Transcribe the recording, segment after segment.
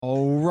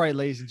right,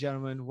 ladies and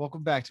gentlemen,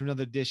 welcome back to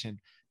another edition.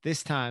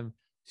 This time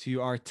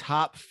to our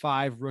top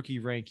 5 rookie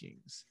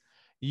rankings.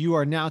 You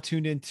are now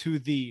tuned into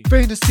the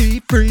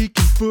Fantasy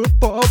Freaking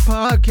Football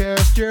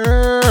Podcast.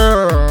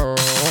 Yeah.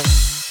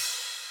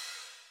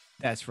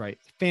 That's right,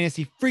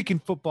 Fantasy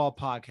Freaking Football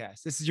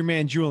Podcast. This is your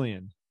man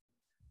Julian.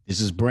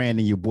 This is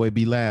Brandon, your boy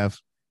B Lav.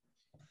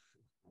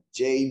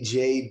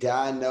 JJ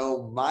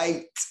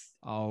Dynamite.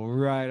 All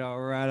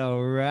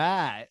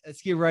right.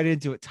 Let's get right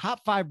into it.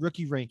 Top 5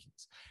 rookie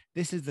rankings.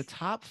 This is the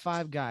top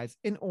 5 guys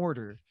in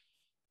order,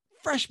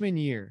 freshman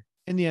year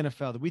in the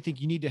NFL, that we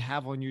think you need to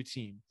have on your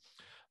team.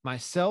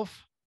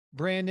 Myself,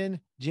 Brandon,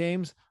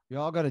 James, we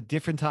all got a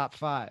different top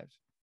 5,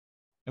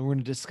 and we're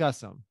going to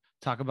discuss them,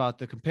 talk about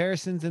the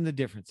comparisons and the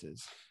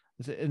differences.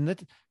 And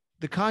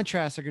the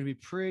contrasts are going to be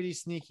pretty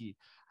sneaky.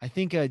 I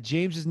think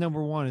James's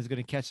number 1 is going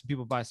to catch some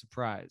people by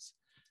surprise.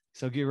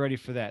 So get ready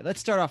for that. Let's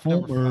start off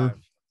number 5.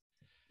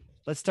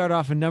 Let's start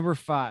off at number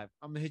 5.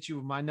 I'm going to hit you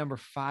with my number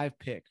 5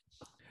 pick.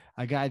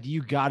 A guy that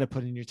you got to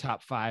put in your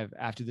top 5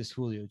 after this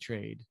Julio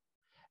trade.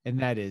 And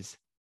that is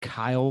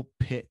Kyle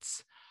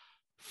Pitts.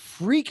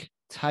 Freak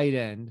tight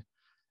end.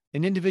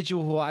 An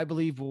individual who I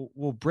believe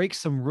will break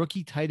some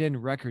rookie tight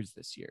end records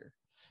this year.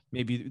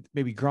 Maybe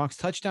Gronk's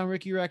touchdown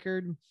rookie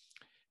record.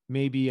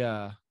 Maybe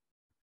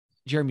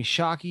Jeremy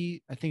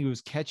Shockey. I think it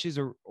was catches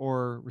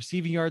or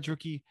receiving yards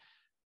rookie,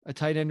 a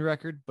tight end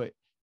record. But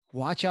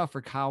watch out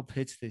for Kyle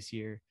Pitts this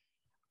year.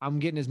 I'm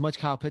getting as much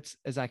Kyle Pitts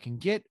as I can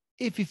get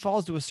if he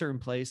falls to a certain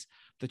place.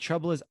 The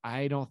trouble is,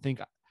 I think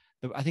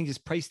his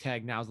price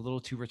tag now is a little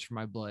too rich for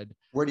my blood.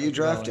 Where do you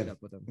draft him?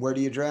 Where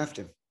do you draft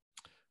him?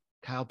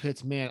 Kyle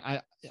Pitts, man,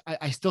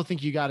 I still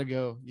think you got to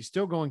go. You're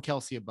still going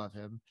Kelsey above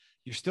him.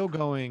 You're still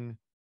going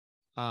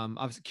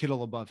obviously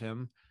Kittle above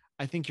him.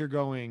 I think you're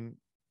going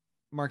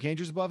Mark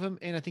Andrews above him.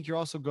 And I think you're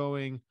also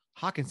going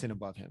Hawkinson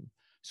above him.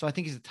 So I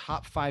think he's a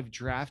top 5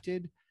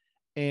 drafted,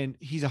 and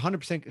he's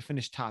 100%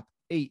 finished top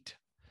 8.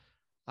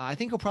 I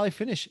think he'll probably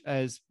finish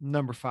as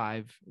number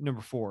 5,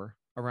 number 4,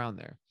 around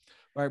there.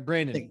 All right,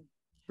 Brandon.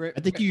 I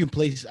think you can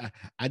place.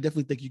 I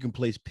definitely think you can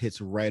place Pitts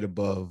right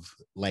above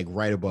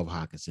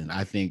Hawkinson.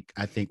 I think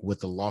with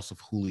the loss of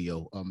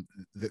Julio,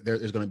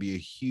 there's going to be a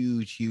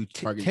huge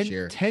target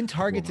share. 10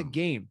 targets a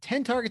game.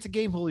 10 targets a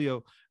game.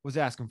 Julio was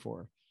asking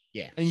for.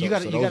 Yeah, and you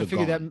got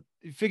to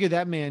figure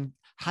that man,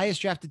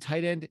 highest drafted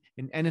tight end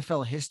in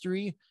NFL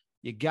history.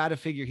 You got to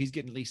figure he's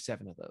getting at least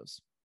 7 of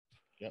those.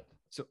 Yep.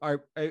 So, all right,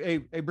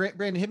 hey,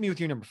 Brandon, hit me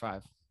with your number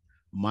 5.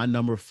 My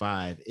number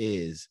 5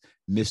 is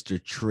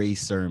Mr. Trey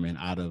Sermon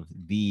out of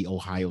the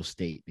Ohio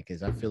State,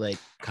 because I feel like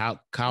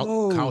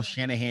Kyle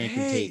Shanahan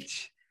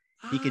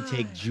can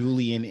take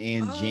Julian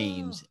and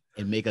James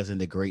and make us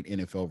into great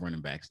NFL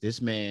running backs.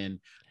 This man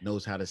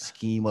knows how to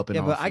scheme up. But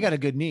I got a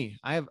good knee.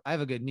 I have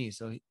a good knee,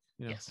 so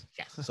yes.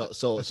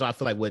 So I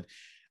feel like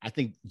I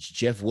think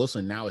Jeff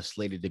Wilson now is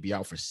slated to be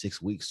out for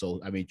 6 weeks.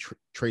 So I mean,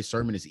 Trey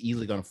Sermon is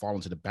easily going to fall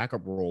into the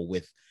backup role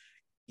with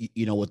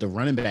the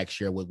running back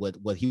share, with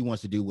what he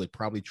wants to do with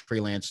probably Trey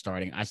Lance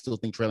starting. I still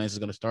think Trey Lance is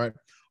going to start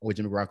over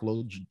Jimmy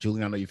Garoppolo.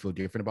 Julian, I know you feel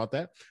different about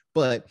that,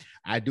 but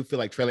I do feel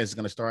like Trey Lance is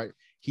going to start.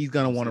 He's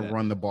going to want to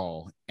run the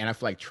ball. And I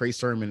feel like Trey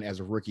Sermon as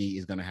a rookie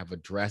is going to have a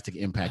drastic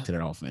impact to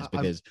that offense,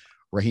 because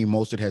Raheem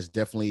Mostert has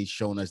definitely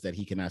shown us that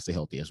he cannot stay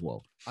healthy as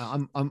well.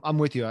 I'm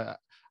with you.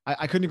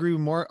 I couldn't agree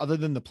more, other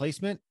than the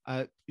placement.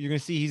 You're going to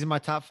see he's in my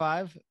top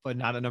 5, but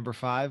not at number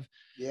 5.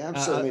 Yeah, I'm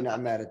certainly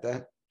not mad at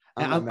that.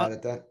 I'm not mad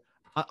at that.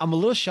 I'm a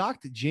little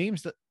shocked that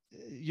James,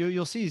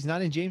 you'll see he's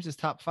not in James's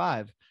top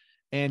 5.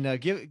 And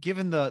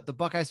given the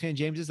Buckeyes fan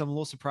James is, I'm a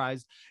little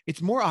surprised.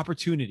 It's more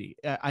opportunity.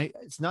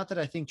 It's not that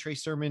I think Trey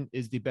Sermon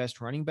is the best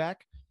running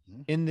back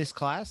in this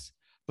class,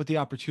 but the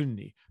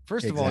opportunity.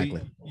 First of all,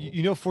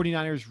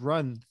 49ers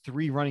run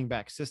 3 running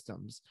back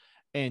systems,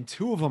 and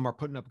 2 of them are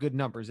putting up good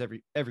numbers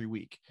every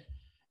week.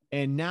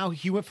 And now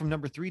he went from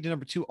number 3 to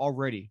number 2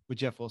 already with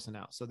Jeff Wilson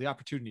out. So the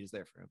opportunity is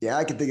there for him. Yeah,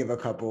 I can think of a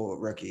couple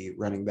rookie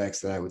running backs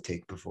that I would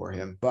take before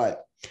him.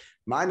 But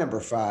my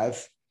number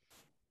 5,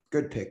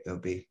 good pick though,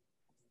 B.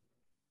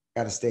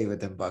 Got to stay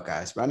with them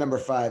Buckeyes. My number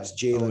 5 is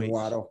Jalen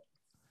Waddle.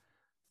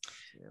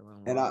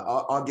 And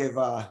I'll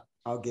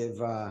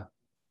give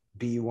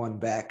B one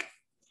back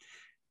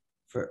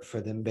for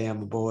them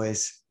Bama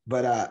boys.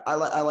 But I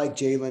like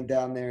Jalen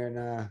down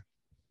there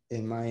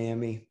in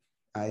Miami.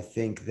 I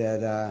think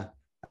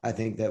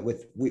that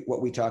with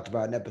what we talked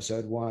about in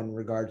episode 1 in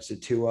regards to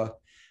Tua,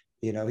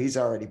 he's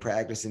already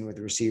practicing with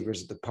the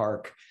receivers at the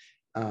park.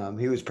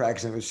 He was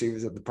practicing with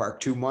receivers at the park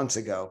 2 months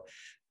ago.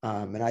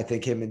 And I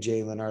think him and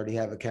Jalen already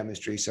have a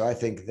chemistry. So I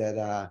think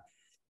that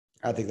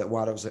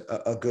Waddle's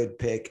a good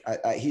pick.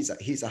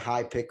 He's a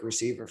high pick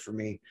receiver for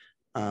me.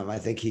 I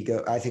think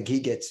he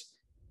gets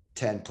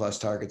 10 plus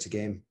targets a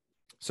game.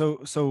 So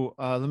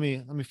let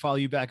me follow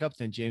you back up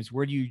then, James.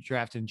 Where do you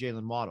draft in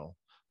Jalen Waddle?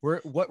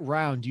 What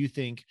round do you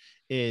think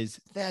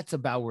that's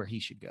about where he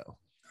should go?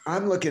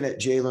 I'm looking at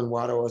Jalen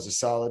Waddle as a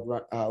solid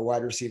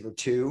wide receiver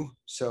 2.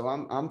 So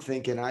I'm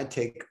thinking I'd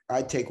take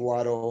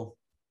Waddle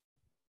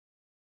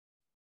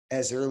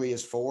as early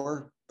as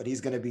 4, but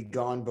he's going to be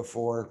gone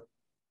before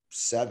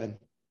 7.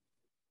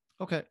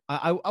 Okay.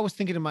 I was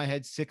thinking in my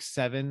head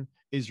 6-7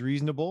 is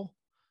reasonable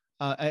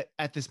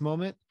at this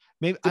moment.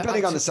 Maybe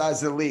depending on the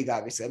size of the league,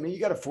 obviously. I mean, you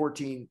got a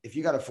 14, if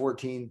you got a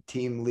 14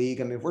 team league,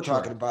 I mean, if we're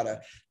talking about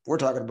a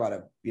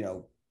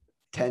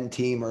 10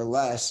 team or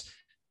less,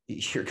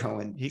 you're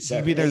going he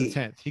could be there 8. the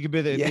 10th. He could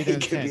be there. Yeah, he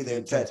could be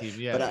there 10th. Team.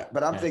 Yeah.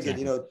 But I'm thinking,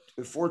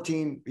 exactly.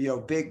 14,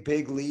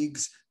 big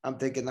leagues. I'm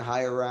thinking the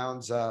higher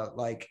rounds,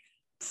 like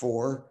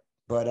 4,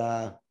 but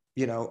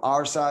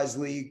our size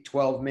league,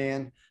 12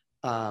 man.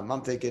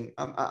 I'm thinking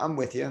I'm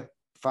with you.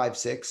 5,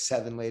 6,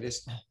 7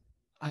 latest.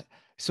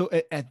 So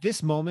at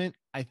this moment,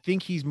 I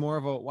think he's more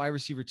of a wide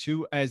receiver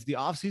 2. As the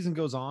offseason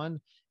goes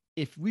on,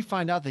 if we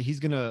find out that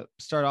he's going to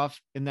start off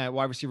in that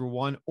wide receiver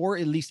 1 or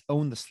at least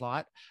own the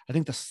slot, I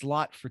think the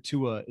slot for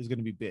Tua is going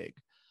to be big.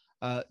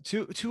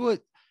 Tua, you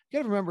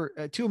got to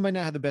remember, Tua might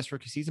not have the best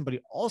rookie season, but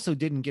he also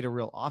didn't get a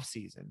real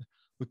offseason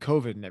with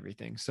COVID and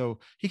everything. So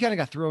he kind of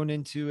got thrown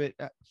into it.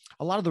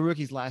 A lot of the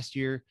rookies last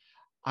year,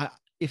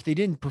 if they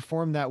didn't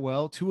perform that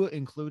well, Tua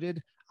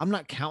included, I'm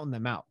not counting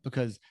them out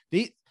because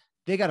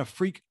they got a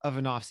freak of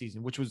an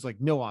offseason, which was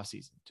like no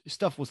offseason.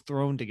 Stuff was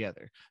thrown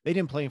together. They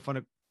didn't play in front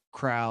of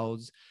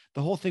crowds.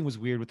 The whole thing was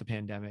weird with the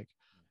pandemic.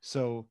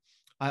 So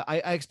I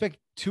expect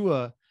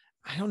Tua,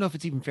 I don't know if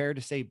it's even fair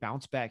to say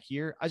bounce back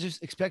here. I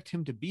just expect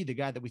him to be the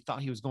guy that we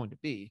thought he was going to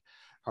be.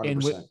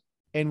 100%.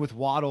 And with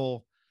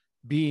Waddle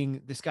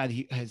being this guy that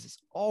he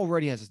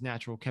already has his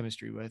natural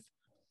chemistry with.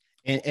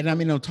 And I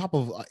mean, on top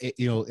of,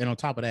 and on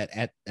top of that,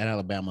 at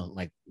Alabama,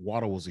 like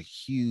Waddle was a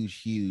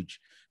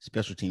huge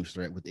special teams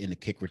threat within the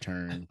kick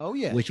return. Oh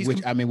yeah. Which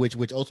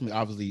ultimately,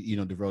 obviously,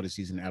 derailed the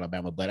season in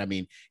Alabama. But I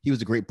mean, he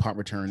was a great punt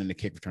return and the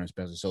kick return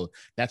special. So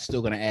that's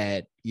still going to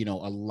add, a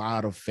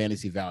lot of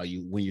fantasy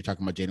value when you're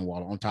talking about Jaylen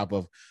Waddle on top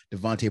of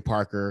Devontae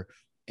Parker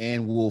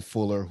and Will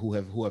Fuller, who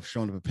have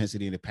shown the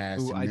propensity in the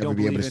past to never don't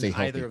be able to in stay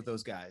healthy. Either of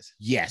those guys.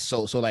 Yes.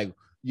 So like,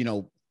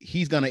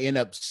 he's going to end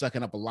up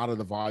sucking up a lot of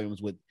the volumes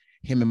with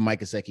him and Mike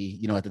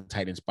Gesicki, at the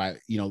tight end spot.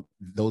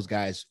 Those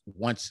guys,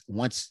 once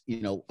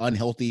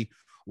unhealthy,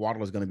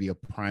 Waddle is going to be a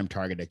prime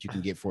target that you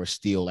can get for a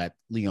steal at,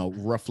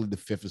 roughly the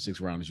 5th or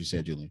 6th round, as you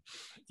said, Julian.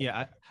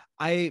 Yeah,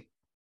 I'm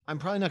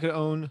probably not going to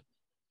own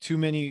too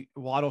many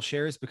Waddle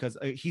shares because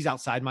he's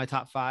outside my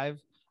top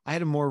 5. I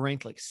had him more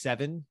ranked like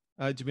 7,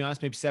 to be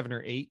honest, maybe 7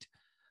 or 8.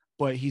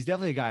 But he's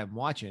definitely a guy I'm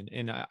watching,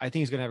 and I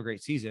think he's going to have a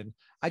great season.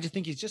 I just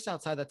think he's just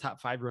outside the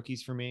top 5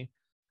 rookies for me.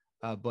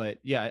 But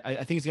yeah, I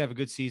think he's going to have a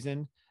good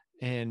season.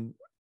 And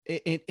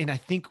I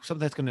think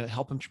something that's going to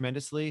help him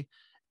tremendously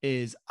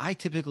is I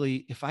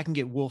typically, if I can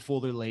get Will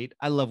Fuller late,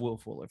 I love Will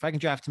Fuller. If I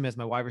can draft him as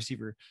my wide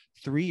receiver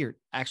 3 or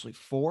actually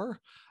 4,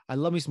 I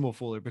love me some Will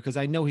Fuller because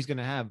I know he's going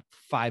to have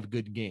 5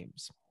 good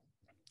games.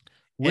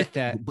 With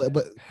that,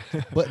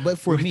 but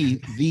for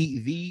me,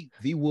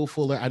 the Will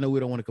Fuller, I know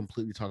we don't want to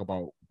completely talk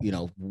about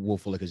Will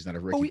Fuller because he's not a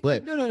rookie,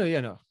 but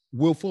no.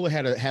 Will Fuller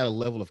had a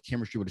level of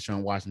chemistry with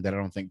Deshaun Watson that I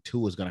don't think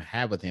Tua is going to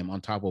have with him.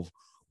 On top of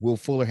Will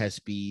Fuller has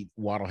speed,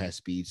 Waddle has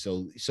speed,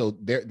 so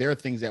there are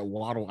things that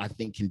Waddle I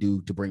think can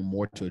do to bring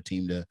more to a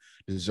team to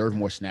deserve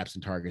more snaps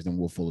and targets than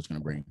Will Fuller's going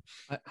to bring.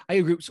 I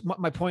agree. So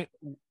my point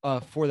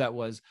for that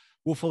was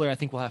Will Fuller, I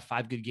think, will have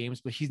 5 good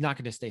games, but he's not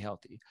going to stay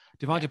healthy.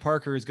 Devontae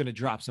Parker is going to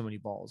drop so many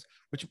balls,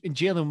 which in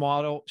Jaylen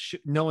Waddle,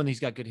 knowing he's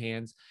got good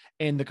hands,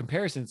 and the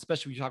comparisons,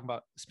 especially when you're talking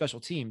about special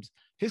teams,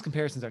 his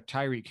comparisons are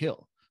Tyreek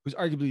Hill, who's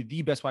arguably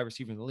the best wide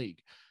receiver in the league.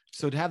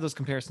 So to have those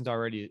comparisons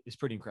already is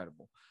pretty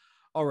incredible.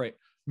 All right,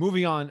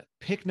 moving on.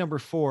 Pick number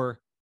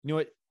 4. You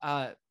know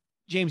what,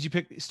 James?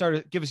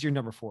 Give us your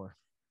number 4.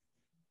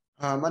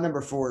 My number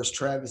 4 is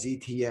Travis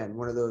Etienne,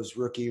 one of those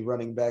rookie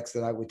running backs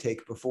that I would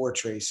take before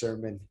Trey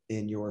Sermon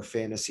in your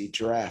fantasy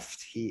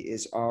draft. He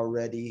is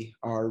already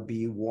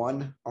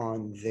RB1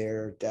 on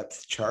their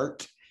depth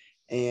chart.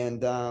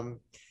 And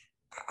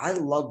I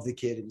love the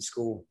kid in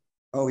school.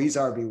 Oh, he's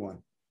RB1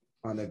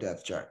 on their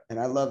depth chart. And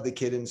I love the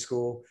kid in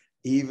school,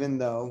 even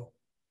though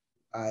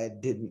I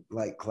didn't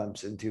like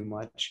Clemson too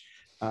much.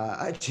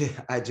 I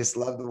just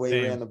love the way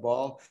he ran the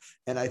ball.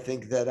 And I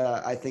think that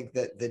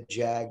the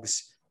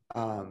Jags,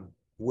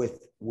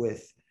 with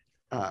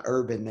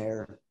Urban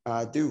there,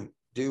 do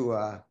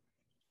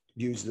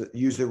use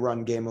the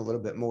run game a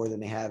little bit more than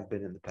they have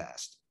been in the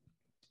past.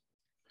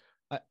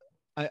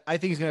 I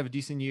think he's gonna have a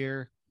decent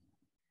year.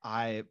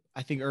 I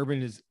think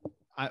Urban is.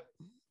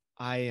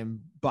 I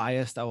am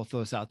biased. I will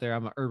throw this out there.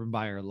 I'm an Urban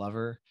buyer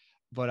lover,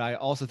 but I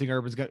also think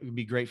Urban's going to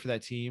be great for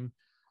that team.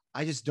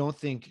 I just don't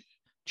think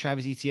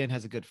Travis Etienne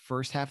has a good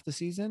first half of the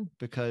season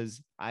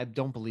because I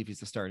don't believe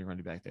he's the starting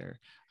running back there.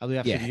 I believe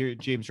after the year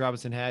James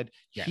Robinson had,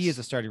 he is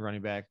a starting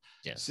running back.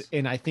 Yes. So,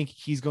 and I think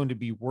he's going to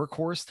be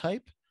workhorse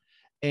type,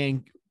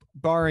 and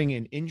barring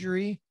an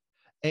injury,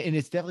 and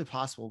it's definitely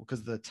possible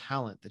because of the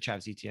talent that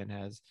Travis Etienne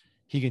has,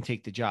 he can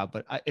take the job.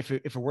 But if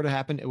it were to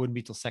happen, it wouldn't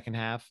be till second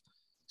half.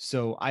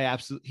 So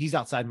he's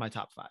outside my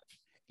top 5.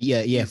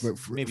 Yeah.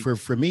 For me,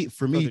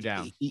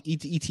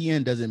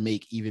 ETN doesn't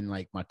make even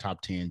like my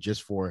top 10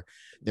 just for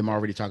them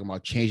already talking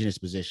about changing his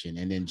position.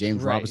 And then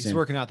James Robinson, he's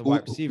working out the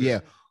wide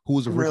receiver. who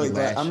was a rookie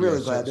last I'm year.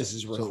 really glad this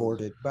is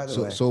recorded, by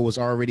the way. So it was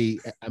already,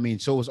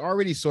 so it was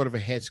already sort of a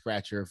head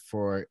scratcher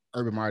for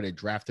Urban Meyer to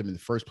draft him in the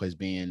first place,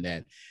 being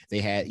that they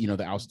had,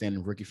 the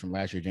outstanding rookie from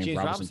last year, James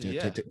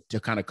Robinson, to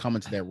kind of come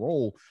into that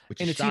role, which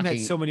and is the team shocking.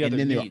 had so many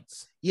other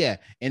needs. Yeah,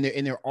 and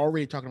they're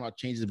already talking about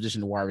changing the position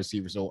to wide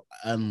receiver. So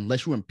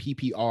unless you're in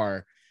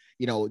PPR,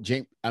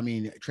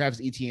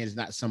 Travis Etienne is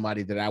not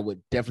somebody that I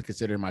would definitely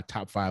consider in my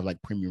top 5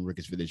 like premium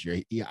rookies for this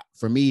year.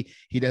 For me,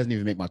 he doesn't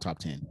even make my top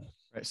 10.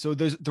 Right. So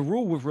there's the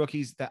rule with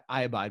rookies that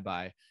I abide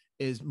by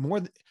is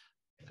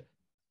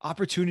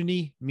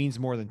opportunity means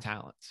more than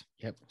talent.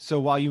 Yep. So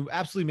while you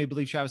absolutely may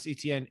believe Travis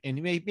Etienne, and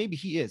maybe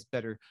he is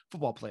better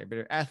football player,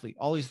 better athlete,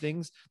 all these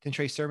things than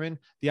Trey Sermon,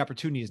 the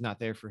opportunity is not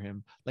there for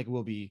him like it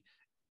will be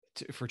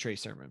for Trey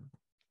Sermon.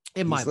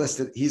 He's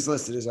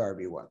listed as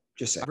RB1.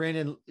 Just saying.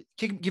 Brandon,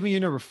 give me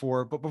your number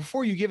 4. But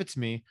before you give it to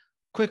me,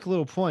 quick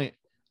little point.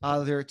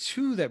 There are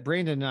 2 that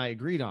Brandon and I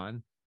agreed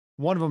on.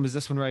 One of them is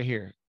this one right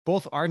here.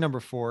 Both are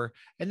number 4.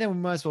 And then we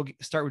might as well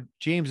start with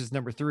James's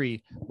number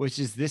 3, which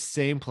is this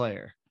same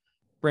player.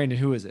 Brandon,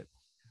 who is it?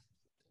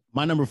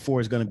 My number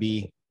 4 is going to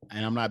be,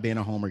 and I'm not being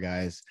a homer,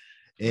 guys.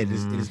 It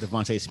is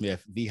Devontae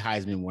Smith, the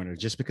Heisman winner,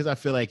 just because I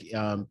feel like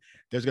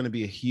there's going to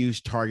be a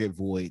huge target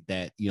void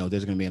that,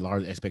 there's going to be a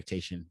large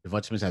expectation.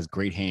 Devontae Smith has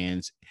great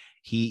hands.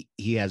 He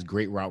has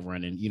great route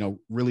running,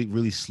 really,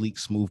 really sleek,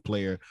 smooth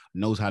player,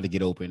 knows how to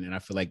get open. And I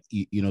feel like,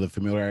 the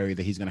familiarity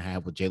that he's going to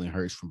have with Jalen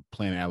Hurts from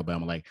playing at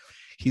Alabama, like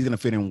he's going to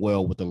fit in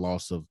well with the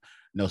loss of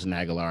Nelson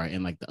Aguilar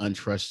and like the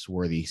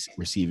untrustworthy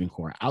receiving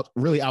core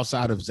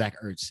outside of Zach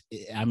Ertz.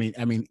 I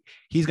mean,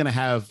 he's going to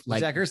have like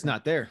Zach Ertz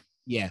not there.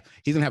 Yeah,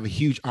 he's gonna have a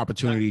huge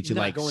opportunity to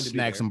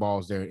snag some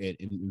balls there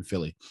in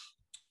Philly.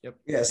 Yep.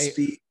 Yeah,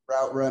 speed,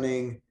 route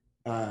running,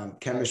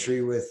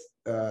 chemistry with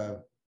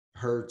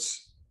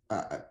Hurts.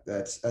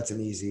 That's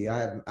an easy. I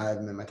have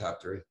him in my top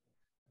 3.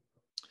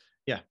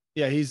 Yeah,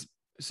 he's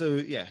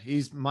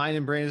mine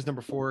and Brandon's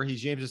number 4.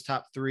 He's James's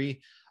top 3.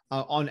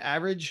 On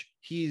average,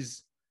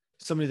 he's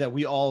somebody that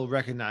we all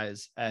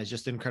recognize as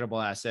just an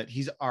incredible asset.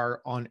 He's our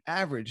on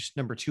average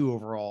number 2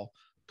 overall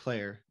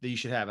player that you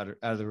should have out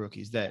of the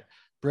rookies that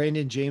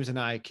Brandon, James, and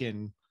I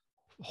can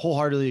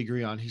wholeheartedly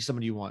agree on. He's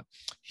somebody you want.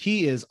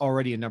 He is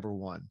already a number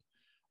 1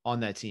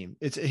 on that team.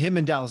 It's him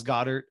and Dallas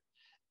Goedert,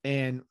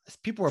 and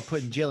people are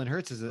putting Jalen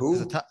Hurts as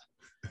a top.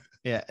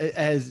 Yeah,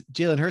 as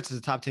Jalen Hurts is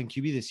a top 10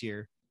 QB this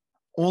year.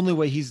 Only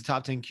way he's a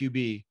top 10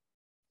 QB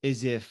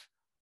is if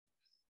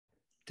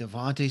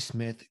Devontae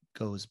Smith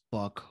goes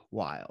buck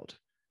wild.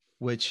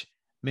 Which,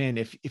 man,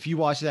 if you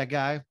watch that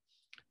guy,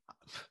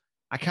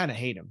 I kind of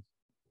hate him.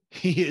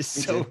 He is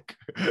so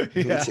good.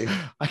 Yeah.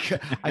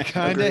 I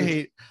kind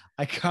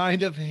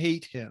of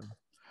hate him.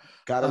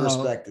 Gotta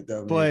respect it though,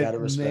 man. But Gotta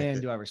respect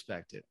it. Do I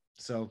respect it.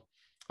 So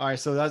all right,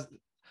 so that's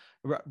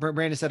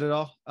Brandon said it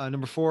all.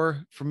 Number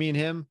 4 for me and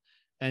him,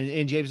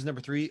 and James is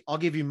number 3. I'll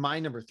give you my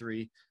number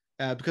 3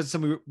 because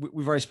some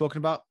we've already spoken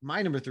about.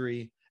 My number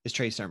 3 is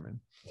Trey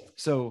Sermon.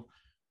 So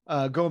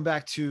going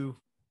back to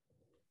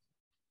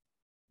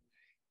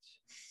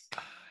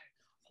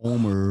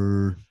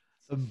Homer,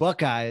 the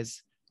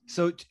Buckeyes.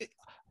 So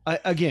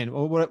again,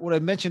 what I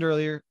mentioned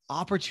earlier,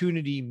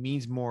 opportunity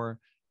means more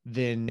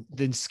than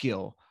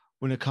skill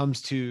when it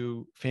comes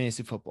to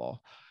fantasy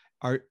football.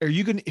 Are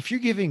you going to, if you're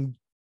giving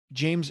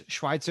James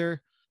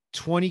Schweitzer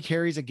 20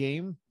 carries a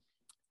game,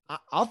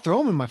 I'll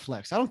throw him in my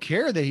flex. I don't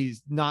care that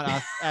he's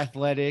not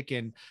athletic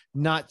and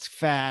not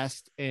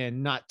fast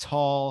and not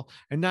tall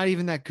and not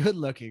even that good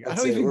looking. I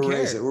don't even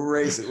care. We're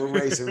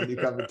racing when you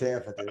come to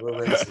Tampa. Dude.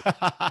 We're racing.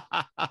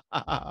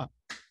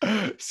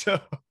 So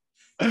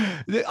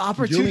the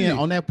opportunity Julian,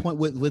 on that point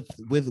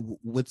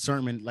with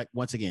Sermon, like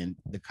once again,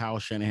 the Kyle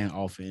Shanahan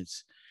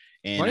offense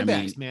and running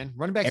backs, man.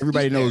 Running backs.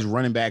 Everybody knows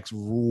running backs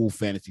rule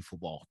fantasy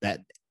football.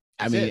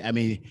 I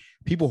mean,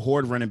 people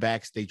hoard running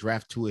backs. They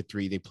draft 2 or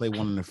 3. They play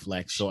one in the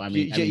flex. So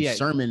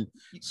Sermon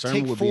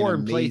take would 4 be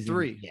and play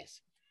 3.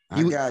 Yes,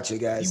 I got you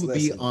guys. He would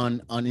be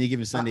on any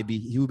given Sunday.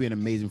 He would be an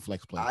amazing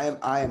flex player.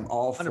 I am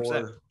all 100%.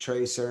 for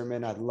Trey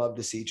Sermon. I'd love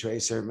to see Trey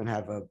Sermon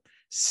have a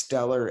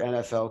stellar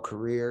NFL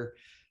career.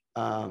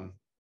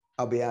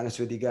 I'll be honest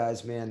with you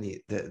guys, man.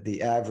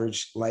 The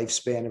average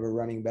lifespan of a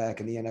running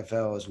back in the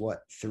NFL is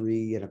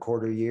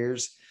 3.25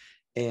 years,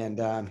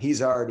 and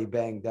he's already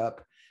banged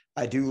up.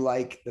 I do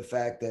like the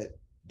fact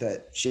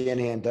that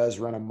Shanahan does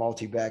run a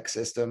multi-back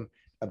system,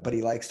 but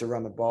he likes to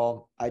run the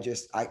ball. I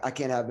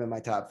can't have him in my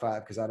top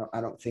 5 because I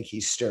don't think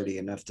he's sturdy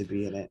enough to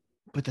be in it.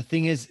 But the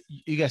thing is,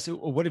 you guys,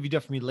 what have you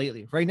done for me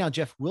lately? Right now,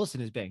 Jeff Wilson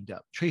is banged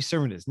up. Trey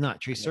Sermon is not.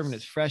 Trey Sermon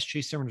is fresh.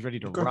 Trey Sermon is ready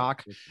to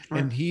rock,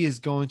 and he is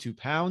going to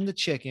pound the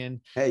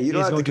chicken. Hey, you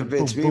don't have to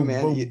convince me,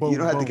 man. You don't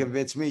have to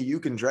convince me. You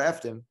can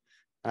draft him.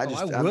 I'm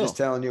just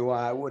telling you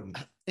why I wouldn't.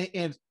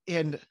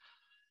 And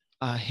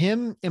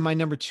him and my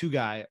number 2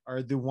 guy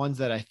are the ones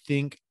that I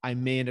think I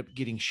may end up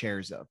getting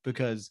shares of,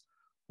 because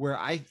where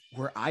I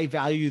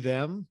value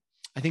them,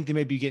 I think they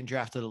may be getting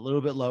drafted a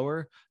little bit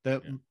lower.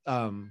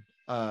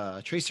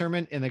 Trey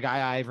Sermon and the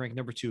guy I've ranked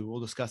number 2, we'll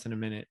discuss in a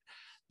minute.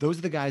 Those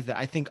are the guys that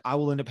I think I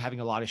will end up having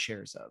a lot of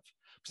shares of.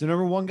 So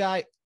number 1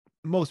 guy,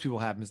 most people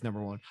have him as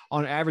number one.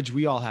 On average,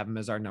 we all have him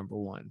as our number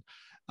one.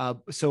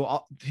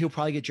 So he'll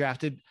probably get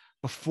drafted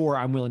before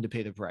I'm willing to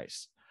pay the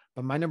price.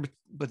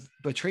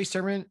 But Trey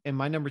Sermon and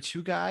my number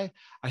 2 guy,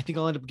 I think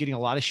I'll end up getting a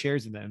lot of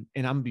shares in them,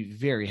 and I'm gonna be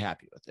very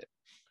happy with it.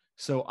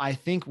 So I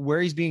think where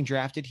he's being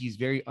drafted, he's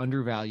very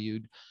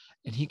undervalued,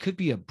 and he could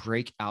be a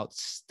breakout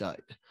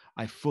stud.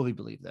 I fully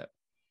believe that.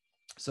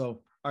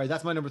 So, all right,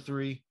 that's my number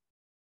 3.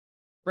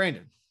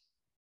 Brandon,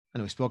 I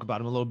know we spoke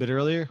about him a little bit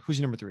earlier. Who's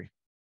your number 3?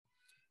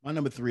 My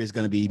number 3 is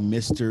going to be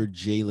Mr.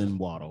 Jalen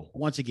Waddle.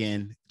 Once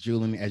again,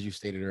 Julian, as you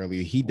stated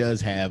earlier, he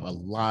does have a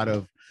lot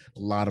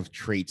of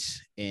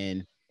traits.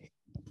 And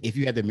if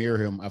you had to mirror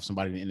him of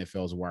somebody in the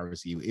NFL as a wide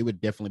receiver, it would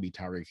definitely be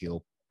Tyreek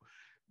Hill.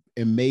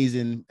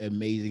 Amazing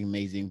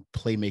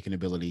playmaking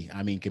ability.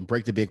 I mean, can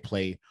break the big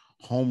play,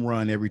 home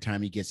run every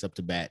time he gets up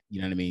to bat.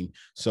 You know what I mean?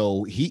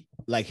 So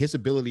his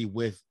ability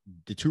with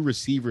the 2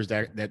 receivers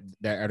that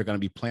are going to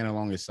be playing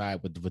along his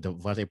side with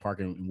Devontae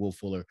Parker and Will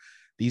Fuller,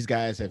 these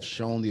guys have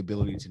shown the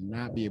ability to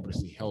not be able to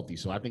stay healthy.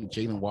 So I think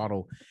Jalen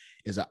Waddle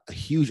is a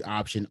huge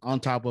option. On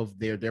top of,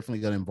 they're definitely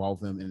going to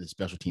involve him in the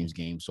special teams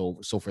game.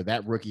 So for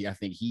that rookie, I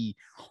think he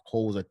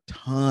holds a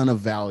ton of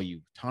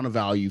value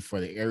for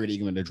the area that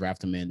you're going to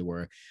draft him in,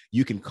 where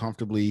you can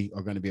comfortably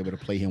are going to be able to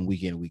play him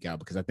week in and week out,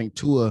 because I think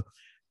Tua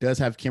does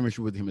have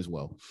chemistry with him as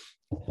well.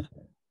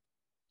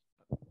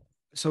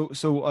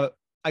 So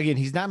again,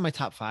 he's not in my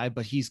top 5,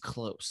 but he's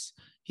close.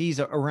 He's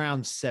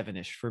around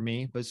 7-ish for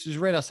me, but it's just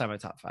right outside my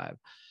top 5.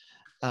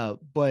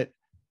 But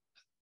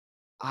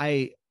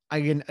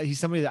again, he's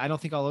somebody that I don't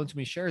think I'll own too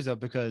many shares of,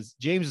 because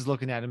James is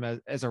looking at him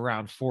as a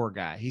round 4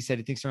 guy. He said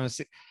he thinks around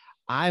 6.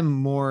 I'm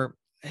more,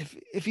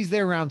 if he's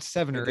there around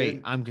 7 or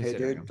 8, I'm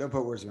considering him. Don't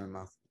put words in my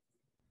mouth.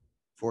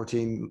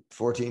 14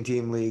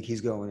 team league.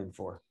 He's going in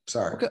 4.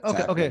 Sorry.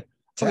 Okay.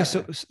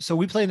 So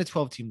we play in a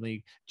 12-team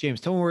league.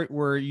 James, tell me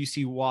where you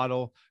see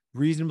Waddle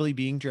reasonably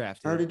being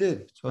drafted. I already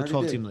did. So a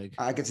 12-team league.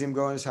 I could see him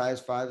going as high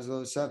as 5, as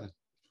low as 7.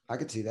 I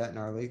could see that in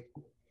our league.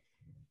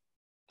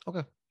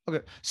 Okay.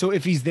 So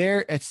if he's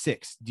there at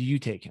 6, do you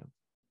take him?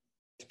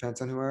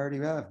 Depends on who I already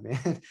have,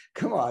 man.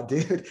 Come on,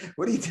 dude.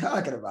 What are you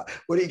talking about?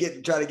 What are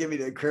you trying to get me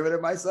to incriminate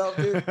myself,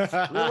 dude?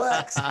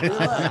 Relax.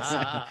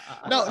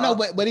 No,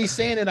 but he's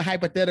saying in a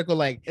hypothetical,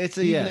 like, it's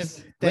a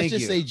yes. Let's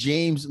just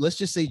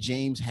say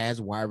James has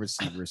wide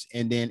receivers,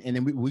 and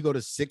then we go to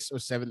 6th or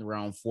 7th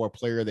round for a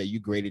player that you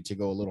graded to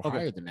go a little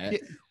higher than that. Yeah.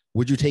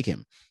 Would you take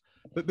him?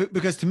 But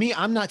because to me,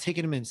 I'm not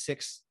taking him in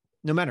 6,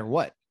 no matter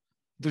what.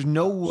 There's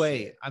no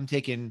way I'm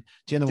taking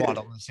Jalen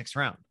Waddle in the 6th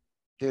round.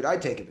 Dude,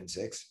 I'd take him in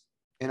 6.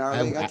 In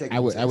our league, I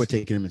would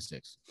take him in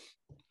 6.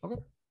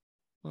 Okay.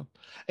 Well,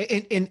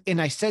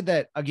 and I said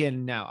that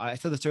again now. I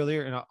said this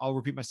earlier, and I'll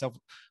repeat myself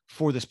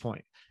for this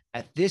point.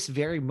 At this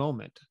very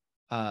moment,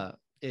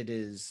 it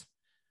is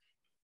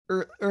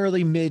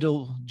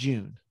middle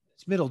June.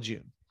 It's middle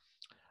June.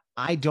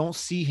 I don't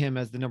see him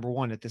as the number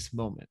 1 at this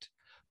moment.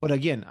 But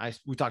again,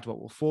 we talked about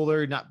Will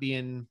Fuller not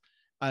being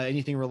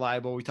anything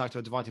reliable. We talked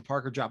about Devontae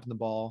Parker dropping the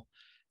ball.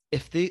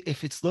 If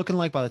it's looking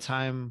like by the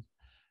time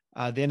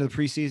the end of the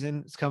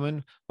preseason is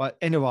coming, but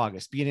end of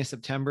August, beginning of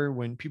September,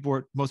 when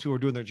most people are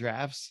doing their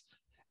drafts,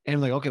 and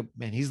I'm like, okay,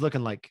 man, he's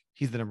looking like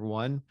he's the number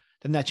 1,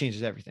 then that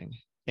changes everything.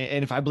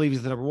 And if I believe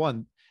he's the number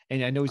 1,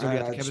 and I know he's going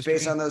to get the chemistry.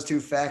 Based on those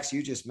 2 facts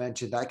you just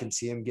mentioned, I can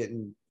see him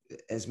getting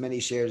as many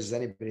shares as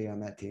anybody on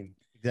that team.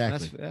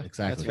 Exactly.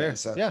 That's fair.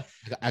 So, yeah.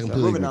 I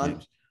completely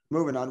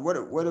moving on.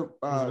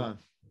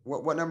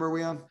 What number are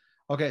we on?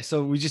 Okay,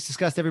 so we just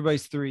discussed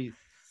everybody's 3.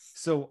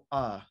 So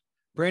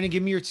Brandon,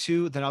 give me your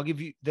 2,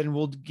 then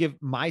we'll give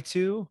my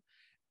 2,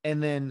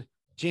 and then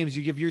James,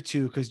 you give your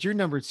 2, because your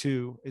number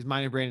 2 is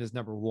mine and Brandon's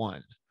number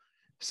 1.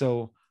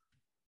 So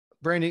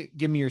Brandon,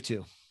 give me your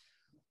 2.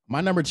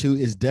 My number 2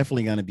 is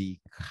definitely going to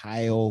be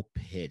Kyle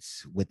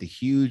Pitts, with the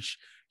huge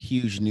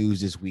news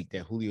this week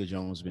that Julio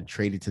Jones has been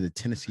traded to the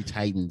Tennessee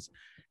Titans.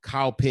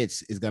 Kyle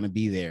Pitts is going to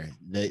be there.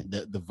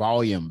 The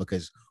volume,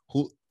 because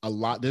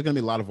there's going to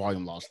be a lot of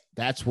volume loss.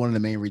 That's one of the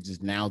main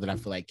reasons now that I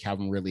feel like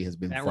Calvin Ridley has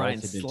been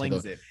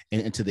vaulted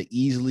into the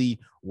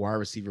easily wide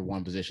receiver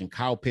 1 position.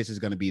 Kyle Pitts is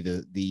going to be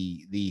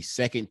the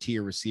second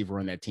tier receiver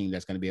on that team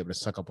that's going to be able to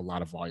suck up a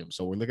lot of volume.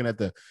 So we're looking at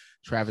the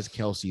Travis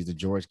Kelce's, the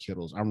George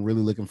Kittles. I'm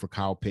really looking for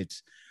Kyle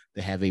Pitts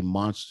to have a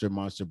monster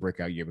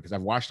breakout year, because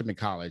I've watched him in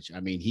college.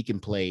 I mean, he can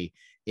play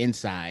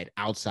inside,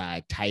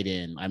 outside, tight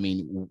end. I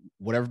mean,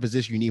 whatever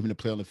position you need him to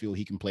play on the field,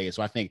 he can play it.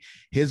 So I think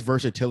his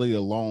versatility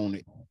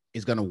alone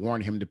is going to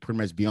warrant him to pretty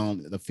much be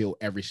on the field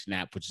every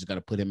snap, which is going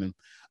to put him in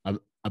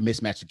a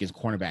mismatch against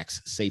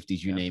cornerbacks,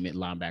 safeties, you name it,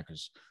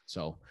 linebackers.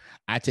 So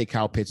I take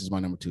Kyle Pitts as my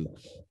number 2.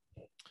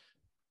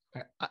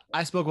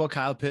 I spoke about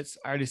Kyle Pitts.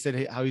 I already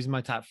said how he's in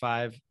my top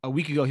 5. A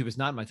week ago, he was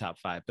not in my top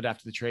 5, but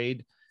after the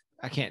trade,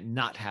 I can't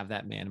not have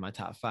that man in my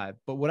top 5.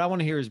 But what I want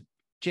to hear is,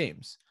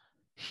 James,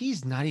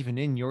 he's not even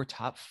in your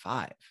top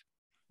 5.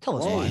 Tell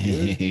us why.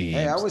 Dude.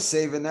 Hey, I was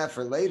saving that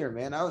for later,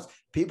 man.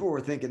 People were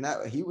thinking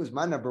that he was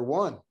my number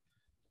 1.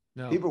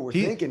 No, people were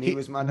thinking he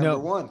was my number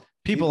 1.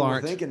 People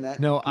aren't thinking that.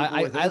 No,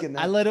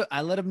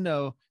 I let him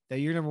know that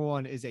your number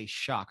 1 is a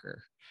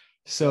shocker.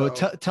 So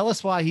tell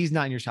us why he's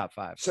not in your top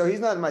 5. So he's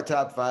not in my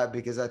top 5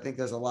 because I think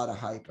there's a lot of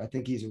hype. I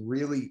think he's a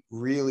really,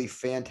 really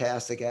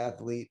fantastic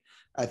athlete.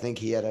 I think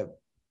he had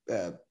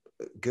a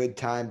good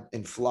time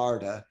in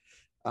Florida.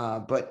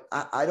 But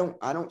I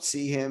don't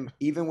see him,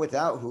 even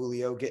without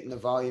Julio, getting the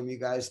volume you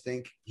guys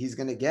think he's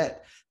going to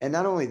get. And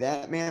not only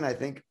that, man, I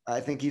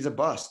think he's a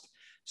bust.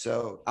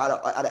 So out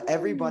of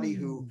everybody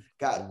who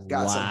got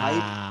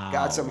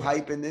some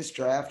hype in this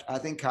draft, I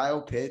think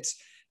Kyle Pitts,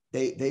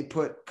 they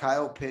put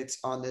Kyle Pitts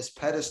on this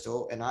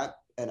pedestal, and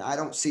I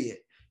don't see it.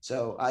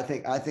 So I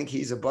think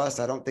he's a bust.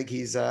 I don't think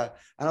he's the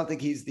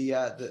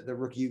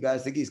rookie you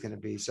guys think he's going to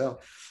be. So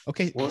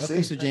we'll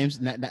see. So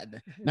James, not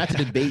to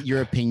debate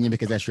your opinion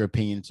because that's your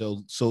opinion.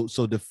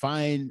 So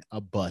define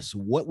a bust.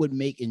 What would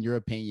make, in your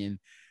opinion,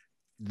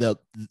 the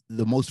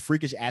most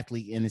freakish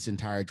athlete in this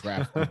entire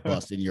draft a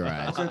bust in your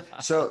eyes?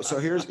 So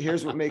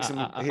here's what makes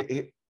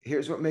him.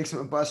 Here's what makes him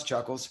a bust,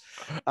 Chuckles.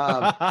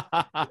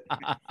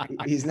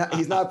 He's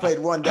not played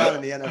one down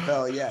in the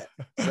NFL yet.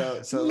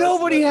 So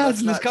nobody has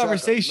in this chuckle.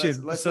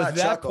 conversation. Let's so not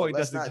that chuckle. point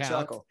Let's doesn't not count.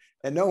 chuckle.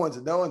 And no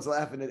one's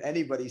laughing at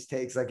anybody's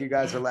takes like you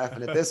guys are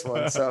laughing at this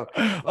one. So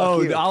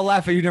I'll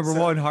laugh at you number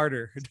one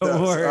harder.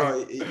 Don't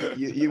worry.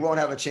 You won't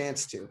have a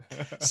chance to.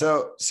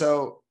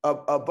 So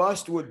a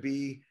bust would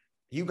be,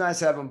 you guys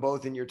have them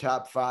both in your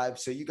top 5.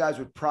 So you guys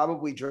would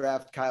probably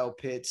draft Kyle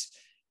Pitts.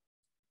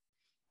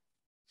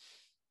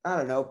 I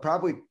don't know,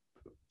 probably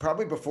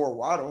before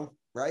Waddle,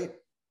 right?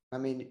 I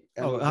mean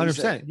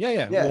 100%.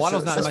 Yeah. Well,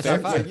 Waddle's not in my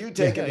top 5. So you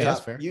take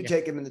him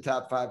take him in the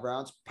top 5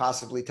 rounds,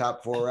 possibly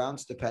top 4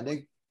 rounds,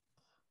 depending.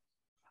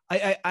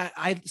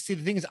 I see.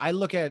 The thing is, I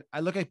look at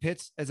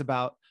Pitts as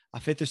about a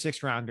 5th or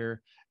 6th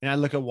rounder, and I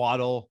look at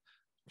Waddle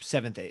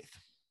 7th, 8th,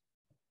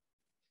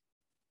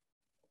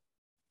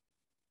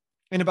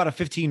 and about a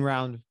 15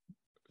 round,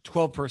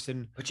 12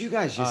 person. But you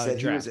guys just said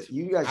draft.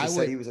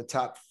 he was a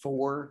top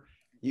 4.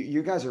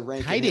 You guys are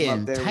ranking tight him end,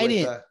 up there tight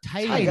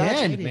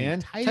with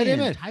end,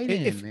 tight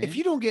end. If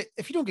you don't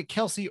get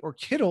Kelsey or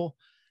Kittle,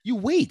 you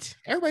wait.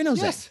 Everybody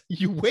knows that.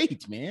 You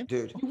wait, man.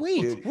 Dude, you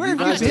wait. Dude, where I'm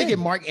have not you been? taking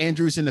Mark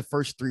Andrews in the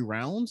first 3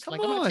 rounds. Come I'm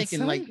not on, taking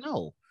son.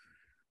 no.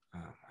 Oh my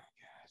god.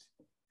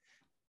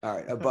 All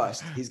right, a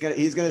bust. He's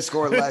gonna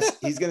score less.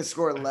 He's gonna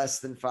score less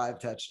than 5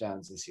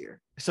 touchdowns this year.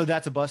 So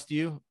that's a bust to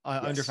you,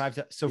 Yes. under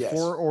 5. So Yes.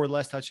 4 or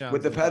less touchdowns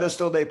With the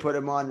pedestal they put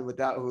him on,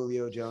 without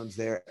Julio Jones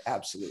there,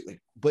 absolutely.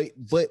 But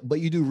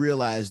you do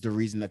realize the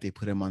reason that they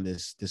put him on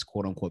this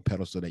quote unquote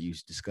pedestal that you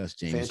discussed,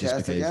 James,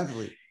 Fantastic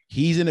athlete.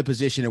 He's in a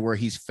position where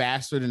he's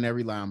faster than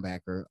every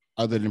linebacker,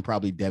 other than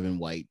probably Devin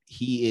White.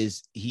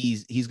 He's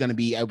going to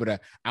be able to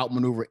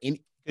outmaneuver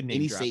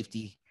any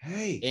safety.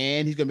 Hey,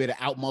 and he's going to be able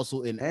to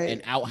outmuscle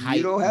and out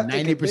height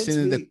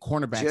 90% of the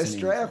cornerbacks. Just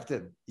draft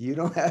him. You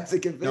don't have to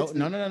convince me.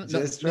 No.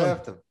 Just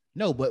draft him.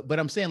 No, but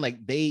I'm saying, like,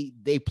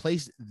 they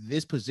placed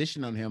this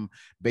position on him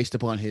based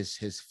upon his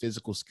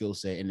physical skill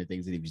set and the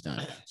things that he's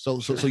done. So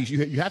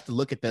you have to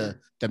look at the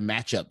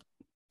matchup,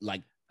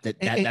 like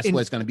that's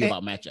what it's going to be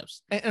about,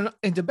 matchups.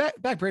 And to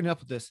back Brandon up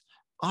with this,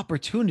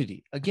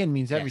 opportunity again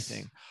means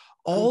everything.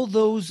 All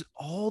those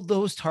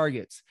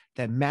targets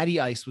that Matty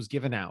Ice was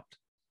giving out.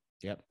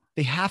 Yep.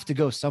 They have to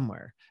go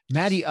somewhere.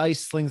 Matty Ice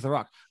slings the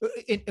rock.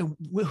 And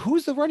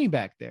who's the running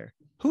back there?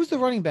 Who's the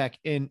running back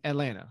in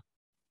Atlanta?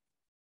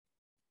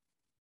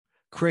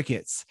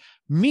 Crickets,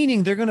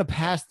 meaning they're going to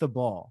pass the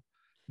ball.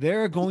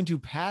 They're going to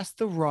pass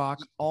the rock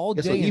all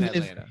day in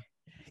Atlanta.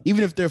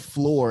 Even if their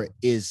floor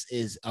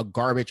is a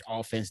garbage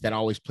offense that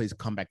always plays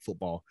comeback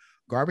football,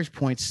 garbage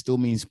points still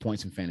means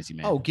points in fantasy,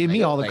 man. Oh, give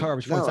me all the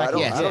garbage points.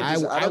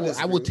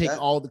 I will take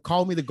all.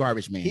 Call me the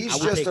garbage man. He's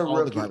just a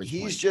rookie.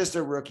 He's just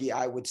a rookie.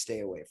 I would stay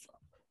away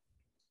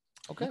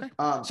from. Okay.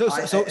 So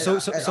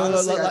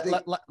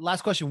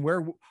last question.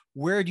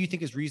 Where do you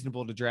think is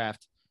reasonable to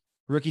draft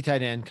rookie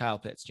tight end Kyle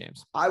Pitts,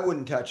 James? I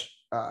wouldn't touch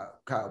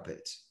Kyle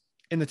Pitts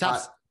in the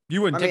top.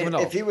 You wouldn't take him at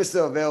all. If he was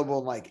still available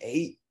in like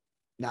 8,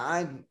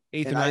 9,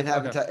 8th and or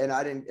 9th, and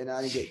I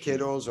didn't get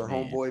Kittles or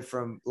Homeboy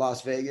from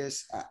Las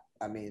Vegas.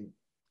 I mean,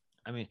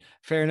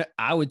 fair enough.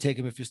 I would take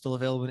him if you're still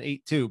available in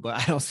 8 too, but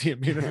I don't see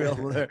him being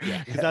available there.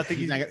 Because I think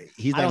he's not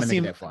going to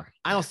make that far.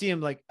 I don't see him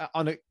like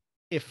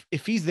if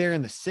he's there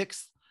in the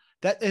 6th.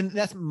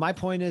 That's my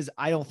point is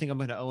I don't think I'm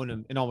going to own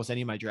him in almost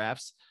any of my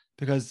drafts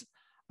because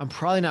I'm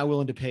probably not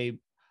willing to pay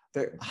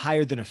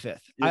higher than a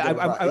 5th.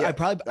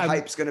 The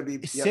hype's going to be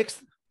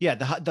 6th. Yeah,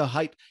 the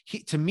hype.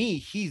 To me,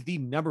 he's the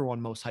number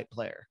 1 most hype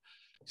player.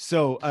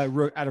 So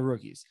out of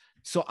rookies,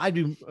 so I'd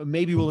be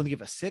maybe willing to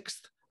give a 6th.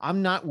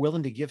 I'm not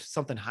willing to give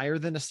something higher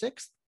than a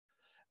 6th.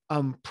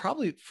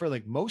 Probably for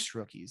like most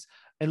rookies,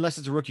 unless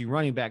it's a rookie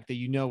running back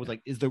that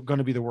is there going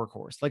to be the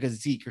workhorse, like a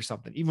Zeke or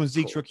something. Even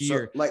Zeke's rookie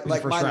year, like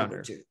my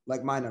number 2,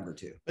 like my number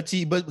 2.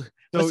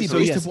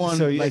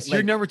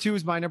 Your number 2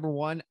 is my number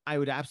 1. I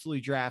would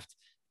absolutely draft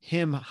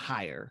him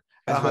higher.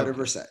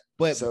 100%.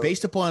 But So-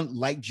 based upon,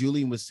 like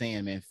Julian was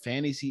saying, man,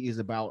 fantasy is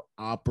about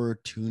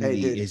opportunity.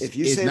 Hey, dude, It's, if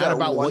you it's say not that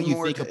about one what you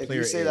more think a if player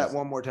you say is. that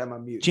one more time,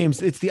 I'm mute.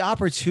 James, it's the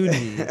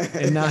opportunity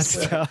and not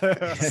stuff.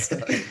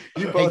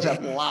 You both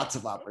have lots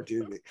of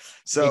opportunity.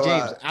 So Hey,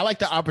 James, I like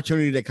the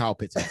opportunity that Kyle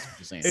Pitts has.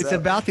 Just saying. It's So-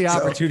 about the so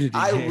opportunity.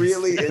 I James.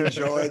 really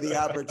enjoy the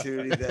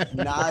opportunity that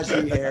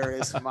Najee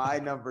Harris, my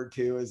number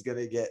 2, is going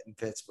to get in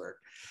Pittsburgh.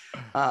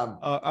 All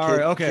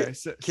right. Okay.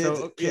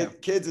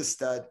 Kid's a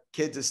stud.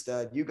 Kid's a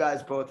stud. You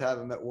guys both have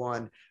him at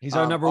 1. He's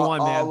our number 1,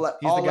 man.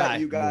 He's the guy. Let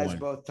you guys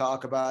Number 1. both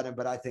talk about him,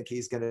 but I think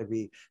he's going to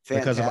be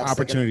fantastic. Because of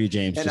opportunity,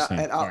 James.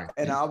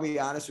 And I'll be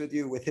honest with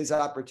you, with his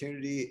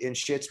opportunity in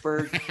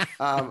Schittsburg,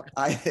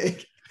 I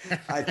think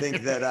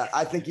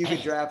you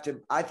could draft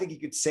him. I think you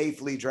could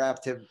safely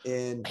draft him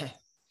in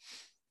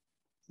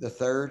the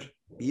 3rd,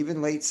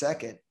 even late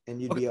 2nd,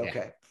 and you'd be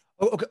okay.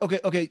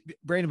 Okay.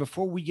 Brandon,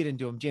 before we get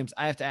into him, James,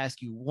 I have to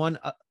ask you one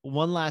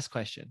last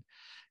question.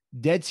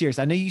 Dead serious.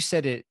 I know you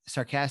said it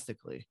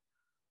sarcastically,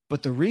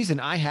 but the reason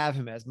I have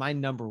him as my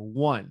number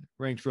 1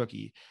 ranked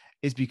rookie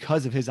is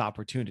because of his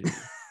opportunity.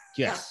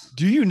 Yes.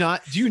 Do you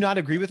not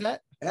agree with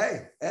that?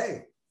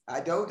 Hey, I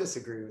don't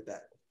disagree with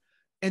that.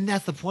 And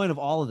that's the point of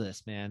all of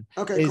this, man.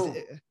 Okay, cool.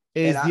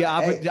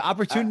 The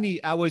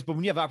opportunity always, but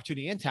when you have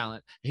opportunity and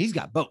talent, he's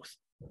got both.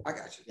 I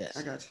got you. Yes.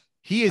 I got you.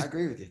 He is I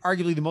agree with you.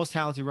 arguably the most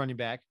talented running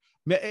back,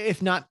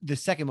 if not the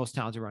second most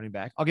talented running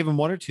back. I'll give him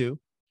 1 or 2. Cool.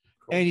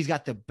 And he's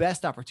got the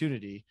best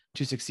opportunity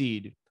to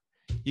succeed.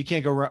 You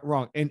can't go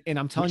wrong. And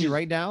I'm telling you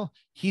right now,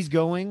 he's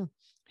going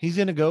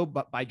to go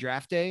by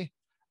draft day,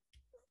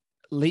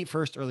 late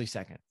 1st, early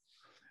 2nd.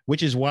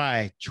 Which is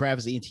why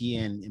Travis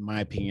Etienne, in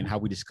my opinion, how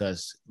we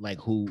discuss like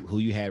who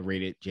you had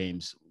rated,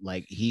 James,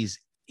 like he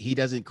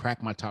doesn't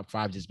crack my top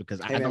 5 just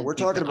because I don't. We're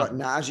talking about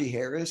Najee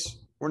Harris.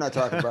 We're not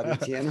talking about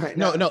Etienne right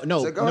now.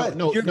 No. So go ahead.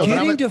 You're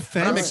getting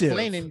defensive. I'm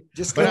explaining.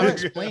 Just But go I'm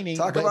ahead. explaining.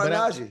 Talk but- about but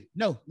I'm- Najee.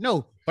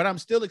 No, but I'm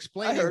still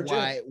explaining heard you.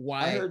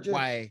 I heard you.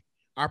 why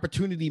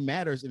opportunity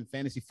matters in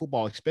fantasy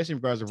football, especially in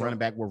regards to running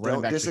back. Where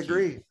running Don't backs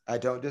disagree. I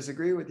don't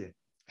disagree with you.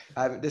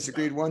 I haven't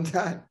disagreed one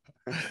time.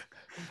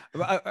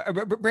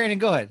 Brandon,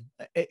 go ahead.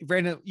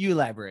 Brandon, you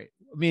elaborate.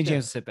 Me and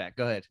James will sit back.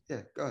 Go ahead.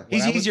 Yeah, go ahead.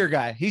 He's your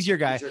guy. He's your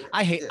guy. He's your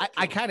guy.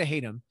 I kind of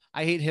hate him.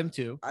 I hate him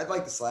too. I'd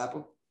like to slap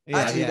him. Yeah,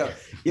 Actually, yeah.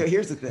 no.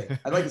 Here's the thing.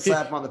 I'd like to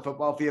slap him on the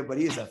football field, but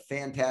he is a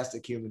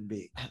fantastic human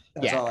being.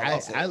 That's all I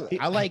can say.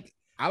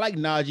 I like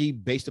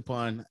Najee based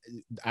upon.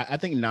 I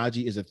think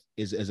Najee is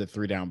a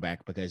 3-down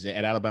back because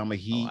at Alabama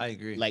I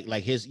agree.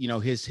 like his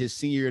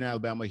senior year in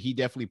Alabama, he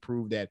definitely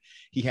proved that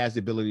he has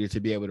the ability to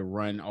be able to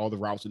run all the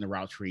routes in the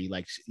route tree.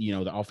 Like the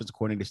offensive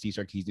coordinator Steve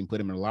Sarkisian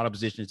put him in a lot of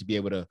positions to be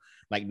able to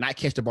like not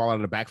catch the ball out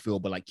of the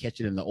backfield, but like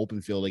catch it in the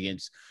open field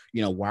against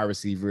wide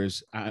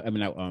receivers.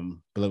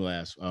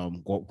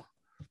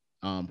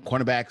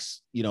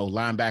 Cornerbacks,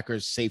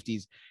 linebackers,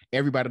 safeties,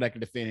 everybody that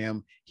could defend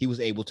him, he was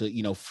able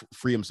to,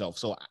 free himself.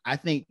 So I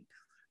think,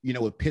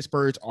 with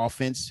Pittsburgh's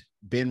offense,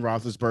 Ben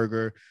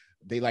Roethlisberger,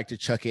 they like to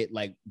chuck it.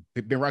 Like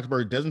Ben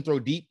Roethlisberger doesn't throw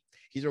deep.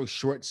 He throws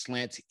short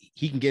slants.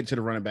 He can get into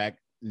the running back.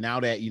 Now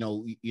that,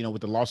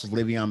 with the loss of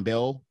Le'Veon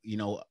Bell,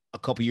 a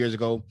couple years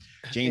ago,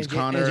 James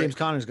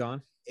Conner's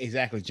gone.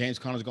 Exactly. James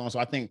Conner's gone. So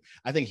I think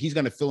he's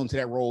going to fill into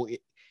that role.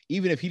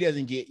 Even if he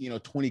doesn't get,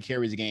 20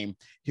 carries a game,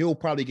 he'll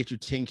probably get you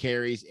 10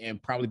 carries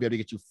and probably be able to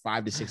get you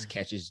 5 to 6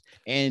 catches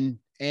and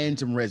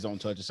some red zone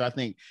touches. So I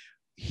think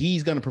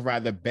he's going to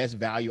provide the best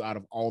value out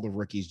of all the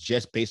rookies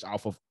just based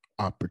off of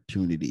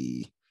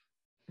opportunity.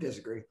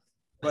 Disagree.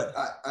 But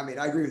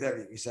I agree with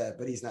everything you said,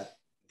 but he's not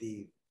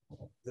the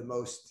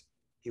most,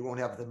 he won't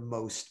have the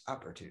most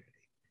opportunity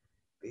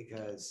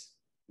because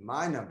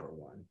my number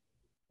 1.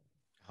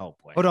 Oh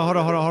boy. Hold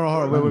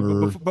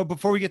on. Wait. But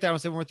before we get there, I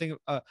want to say one more thing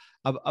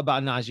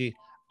about Najee.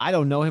 I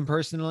don't know him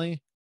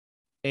personally,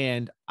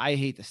 and I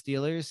hate the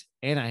Steelers,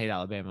 and I hate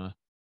Alabama,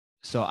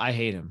 so I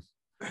hate him.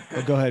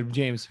 But go ahead,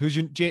 James. Who's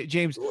your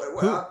James?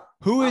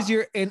 Who is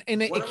your and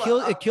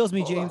it kills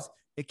me, James.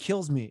 It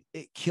kills me.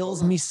 It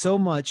kills me so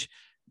much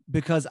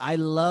because I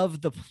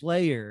love the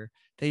player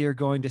that you're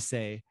going to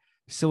say.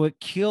 So it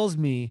kills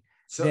me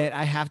that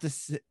I have to.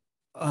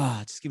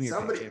 Just give me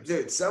your pick, James.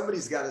 Dude.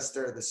 Somebody's got to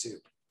stir the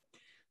soup.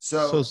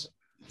 So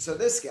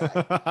this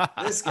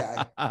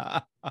guy,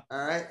 all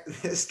right,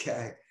 this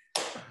guy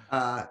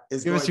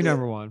is. Give us your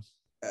number 1.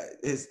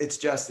 It's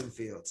Justin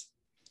Fields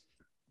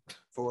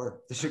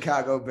for the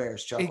Chicago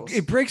Bears. Chuckles.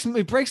 It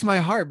breaks my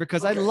heart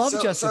because I love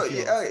Justin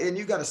Fields. And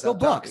you got to stop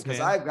talking because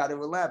I've got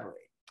to elaborate.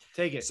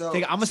 Take it.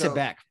 I'm gonna sit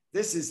back.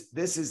 This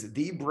is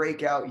the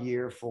breakout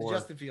year for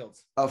Justin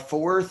Fields. A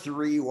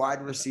 4-3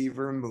 wide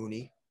receiver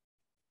Mooney.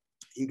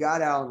 You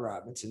got Allen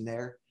Robinson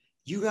there.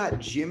 You got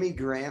Jimmy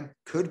Graham,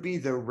 could be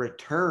the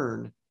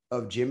return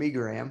of Jimmy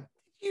Graham.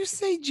 You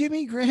say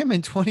Jimmy Graham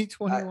in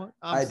 2021?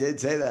 I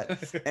did say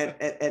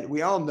that. and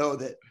we all know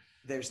that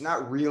there's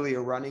not really a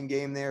running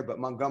game there, but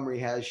Montgomery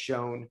has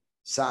shown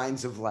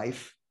signs of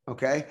life.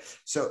 Okay.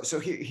 So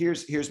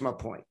here's my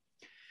point.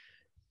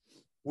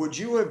 Would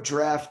you have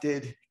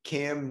drafted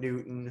Cam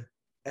Newton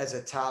as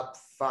a top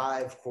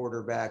 5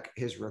 quarterback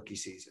his rookie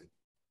season?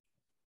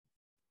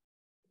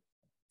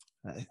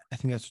 I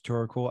think that's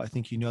rhetorical. I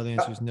think you know the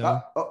answer is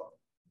no.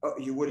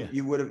 You wouldn't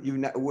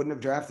have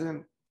drafted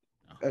him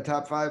a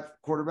top 5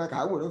 quarterback?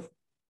 I would have.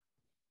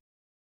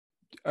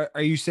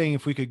 Are you saying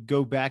if we could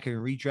go back and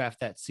redraft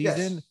that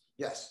season?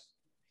 Yes.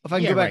 If I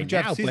can go back and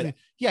draft the season,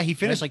 he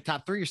finished like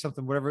top 3 or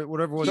something, whatever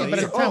was. Yeah, but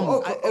at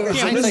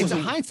the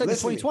time, hindsight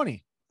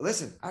 2020.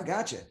 Listen, I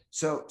got you.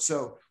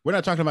 So we're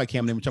not talking about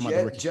Cam Newton. We're talking about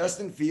the rookie.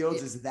 Justin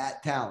Fields is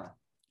that talent.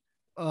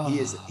 He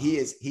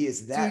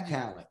is that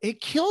talent.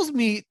 It kills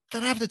me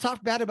that I have to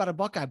talk bad about a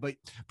Buckeye, but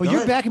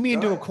you're backing me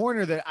into a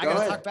corner that I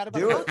got to talk bad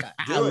about a Buckeye.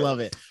 I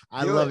love it.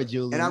 I love it,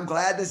 Julian. And I'm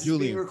glad this is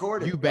being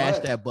recorded. You bash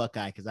that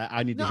Buckeye because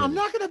I need to. No, I'm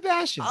not going to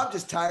bash him. I'm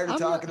just tired of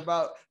talking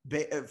about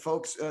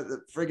folks.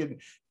 Friggin',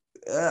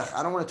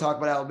 I don't want to talk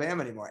about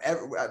Alabama anymore.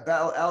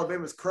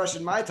 Alabama's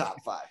crushing my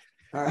top 5.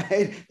 All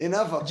right,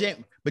 enough of it.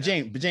 But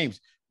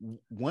James,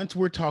 once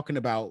we're talking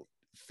about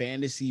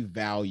fantasy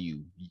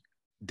value.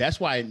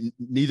 That's why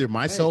neither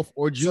myself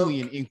or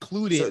Julian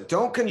included. So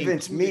don't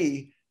convince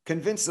me.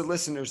 Convince the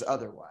listeners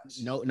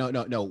otherwise.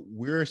 No.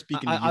 We're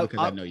speaking to you because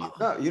I know you.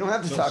 No, you don't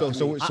have to talk to me.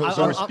 So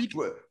we're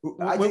speaking.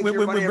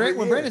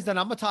 When Brandon's done,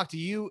 I'm gonna talk to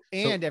you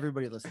and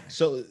everybody listening.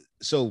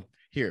 So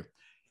here,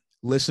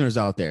 listeners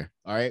out there.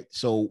 All right.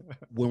 So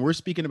when we're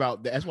speaking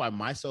about that's why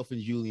myself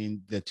and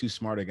Julian, the 2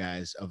 smarter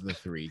guys of the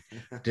 3,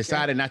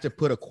 decided not to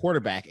put a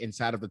quarterback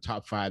inside of the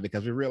top 5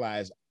 because we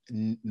realized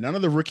none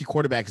of the rookie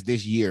quarterbacks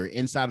this year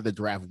inside of the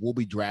draft will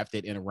be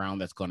drafted in a round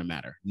that's going to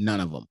matter.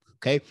 None of them.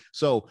 Okay.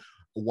 So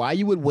why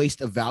you would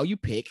waste a value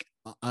pick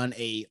on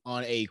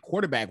a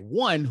quarterback,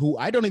 one who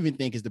I don't even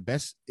think is the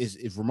best,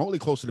 is remotely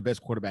close to the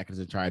best quarterback in his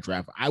entire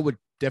draft. I would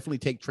definitely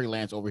take Trey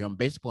Lance over him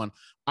based upon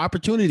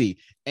opportunity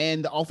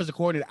and the offensive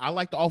coordinator. I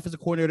like the offensive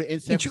coordinator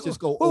in San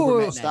Francisco.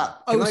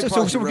 Stop.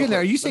 So we're getting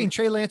there. Are you saying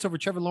Trey Lance over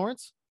Trevor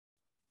Lawrence?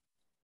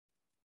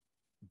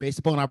 Based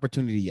upon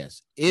opportunity,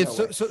 yes. We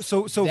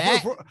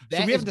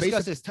haven't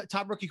discussed this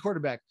top rookie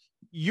quarterback.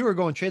 You are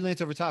going Trey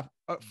Lance over top.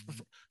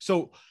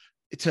 So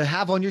to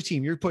have on your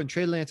team, you're putting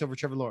Trey Lance over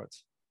Trevor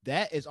Lawrence.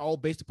 That is all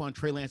based upon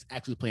Trey Lance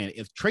actually playing.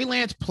 If Trey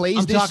Lance plays,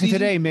 I'm talking season,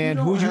 today, man.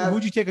 Who'd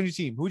you take on your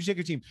team? Who'd you take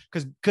your team?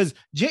 Because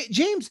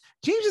James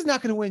is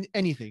not going to win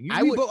anything.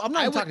 I'm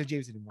not talking to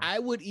James anymore. I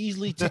would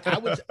easily take.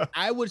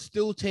 I would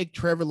still take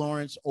Trevor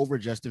Lawrence over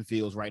Justin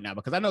Fields right now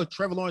because I know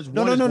Trevor Lawrence is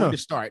going to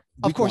start.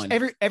 Of course,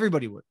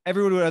 everybody would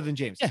other than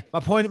James. Yeah. My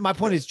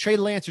point is Trey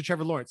Lance or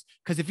Trevor Lawrence.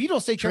 Because if you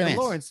don't say Trevor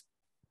Lawrence.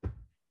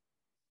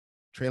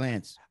 Trey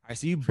Lance. I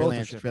see you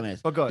both. Trey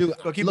Lance. But go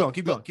keep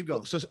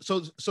going. So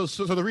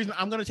the reason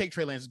I'm going to take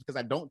Trey Lance is because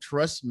I don't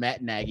trust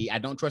Matt Nagy. I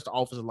don't trust the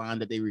offensive line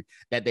that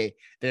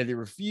they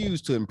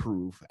refuse to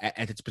improve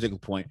at this particular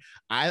point.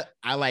 I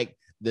like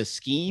the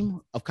scheme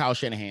of Kyle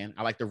Shanahan.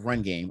 I like the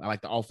run game. I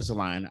like the offensive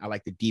line. I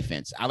like the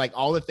defense. I like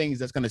all the things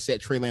that's going to set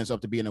Trey Lance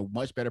up to be in a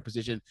much better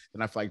position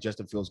than I feel like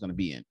Justin Fields is going to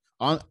be in.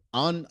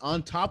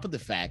 On top of the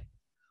fact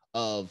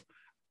of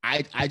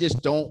I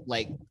just don't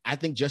like. I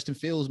think Justin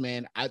Fields,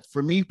 man.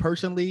 For me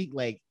personally,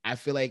 like I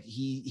feel like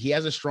he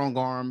has a strong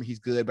arm. He's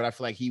good, but I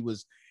feel like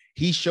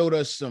he showed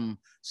us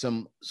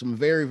some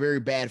very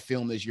very bad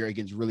film this year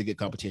against really good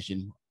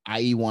competition.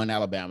 I.e.,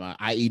 Alabama,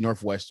 i.e.,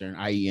 Northwestern,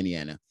 i.e.,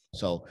 Indiana.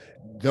 So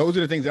those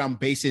are the things that I'm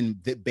basing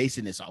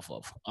this off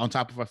of. On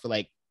top of, I feel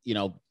like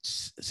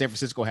San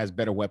Francisco has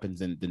better weapons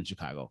than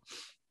Chicago.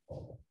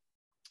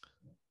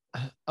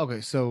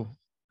 Okay, so.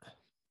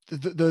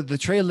 The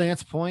Trey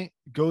Lance point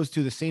goes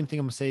to the same thing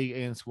I'm gonna say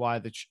against why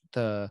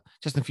the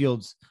Justin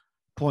Fields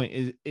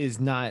point is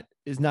not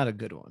a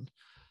good one.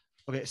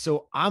 Okay,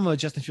 so I'm a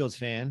Justin Fields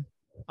fan.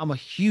 I'm a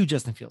huge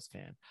Justin Fields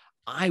fan.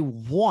 I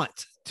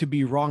want to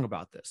be wrong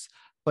about this,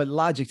 but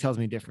logic tells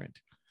me different.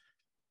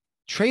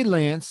 Trey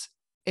Lance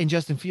and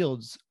Justin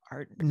Fields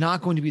are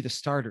not going to be the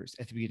starters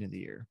at the beginning of the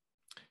year.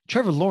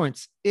 Trevor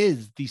Lawrence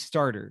is the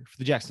starter for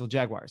the Jacksonville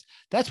Jaguars.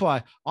 That's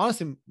why,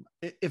 honestly,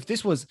 if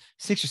this was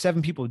 6 or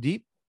 7 people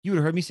deep, you would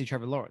have heard me say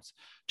Trevor Lawrence.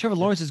 Trevor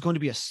Lawrence is going to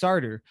be a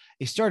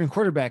starting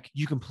quarterback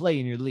you can play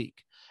in your league.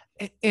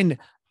 And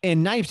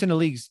 90% of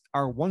leagues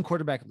are one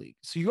quarterback league.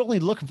 So you're only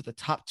looking for the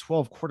top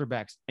 12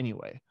 quarterbacks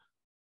anyway.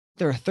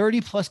 There are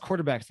 30 plus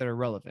quarterbacks that are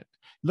relevant.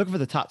 You're looking for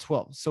the top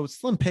 12. So it's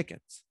slim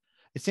pickings.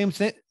 It's same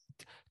thing.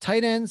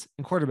 Tight ends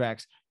and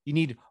quarterbacks, you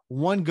need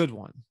one good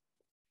one.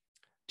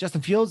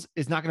 Justin Fields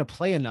is not going to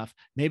play enough,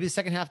 maybe the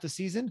second half of the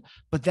season,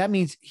 but that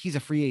means he's a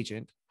free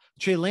agent.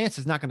 Trey Lance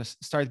is not going to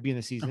start at the beginning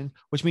of the season,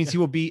 which means he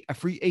will be a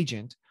free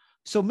agent.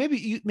 So maybe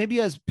you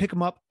guys pick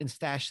them up and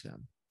stash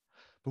them.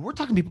 But we're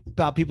talking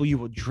about people you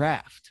will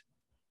draft.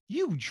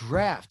 You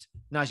draft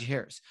Najee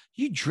Harris.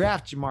 You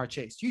draft Jamar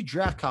Chase. You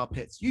draft Kyle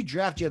Pitts. You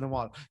draft Jalen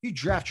Waddle. You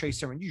draft Trey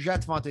Sermon. You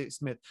draft Devontae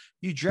Smith.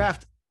 You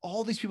draft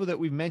all these people that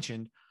we've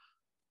mentioned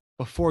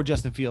before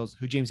Justin Fields,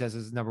 who James has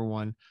as number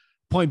one.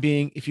 Point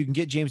being, if you can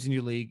get James in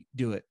your league,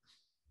 do it.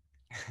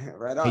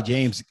 Right on. Hey,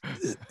 James,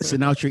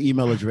 send out your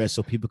email address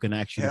so people can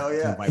actually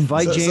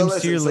invite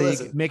James to your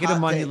league. Make it a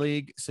money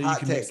league so you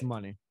can make some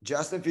money.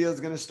 Justin Fields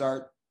is going to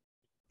start.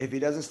 If he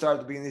doesn't start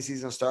at the beginning of the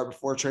season, he'll start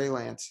before Trey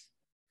Lance,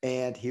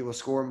 and he will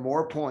score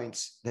more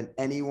points than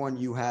anyone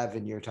you have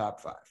in your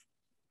top 5.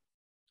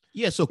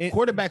 Yeah, so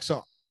quarterbacks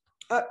are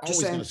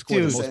always going to score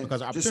the most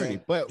because of opportunity.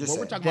 But what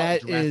we're talking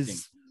about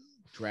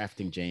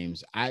drafting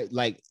James. I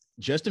like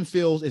Justin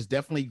Fields is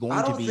definitely going to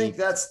be. I don't think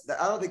that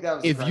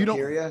was the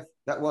criteria.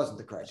 That wasn't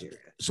the criteria.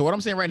 So what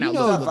I'm saying right now,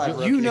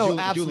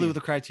 absolutely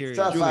the criteria.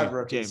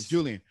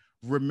 Julian,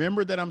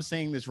 remember that I'm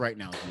saying this right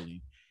now,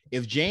 Julian.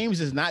 If James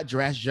does not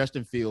draft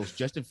Justin Fields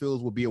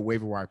will be a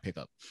waiver wire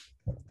pickup.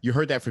 You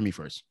heard that from me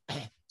first.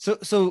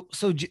 So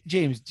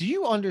James, do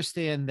you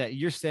understand that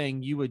you're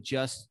saying you would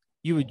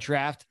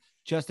draft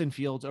Justin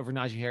Fields over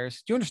Najee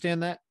Harris? Do you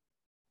understand that?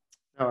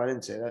 No, I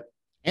didn't say that.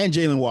 And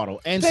Jalen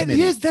Waddle and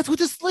Yes, that's what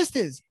this list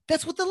is.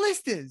 That's what the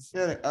list is.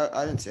 Yeah,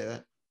 I didn't say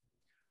that.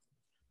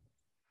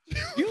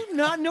 You do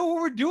not know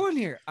what we're doing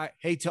here.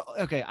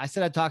 Okay. I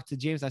said I talked to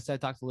James. I said I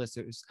talked to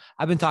listeners.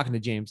 I've been talking to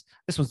James.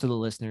 This one's to the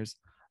listeners.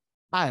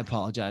 I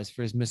apologize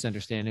for his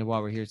misunderstanding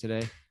while we're here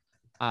today.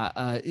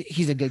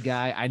 He's a good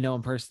guy. I know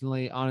him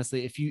personally.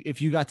 Honestly,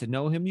 if you got to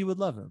know him, you would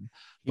love him.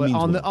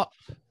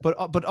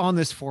 But on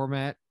this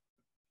format,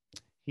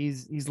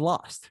 he's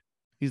lost.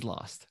 He's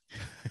lost.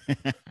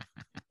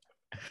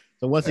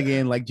 So once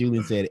again, like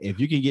Julian said, if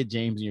you can get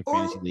James in your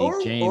fantasy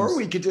league, James, or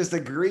we could just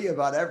agree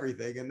about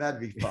everything, and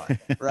that'd be fun,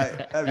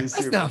 right? That'd be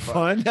super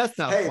fun. That's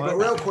not fun. Hey, but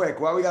real quick,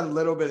 while we got a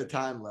little bit of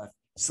time left,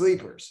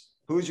 sleepers.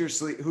 Who's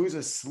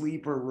a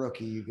sleeper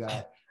rookie you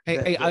got?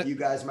 You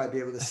guys might be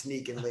able to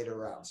sneak in later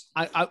rounds.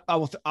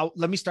 I'll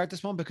let me start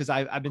this one because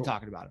I've been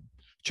talking about him.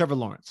 Trevor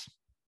Lawrence.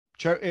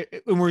 And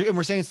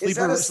we're saying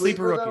sleeper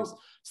rookies.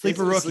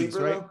 Sleeper rookies,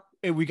 right?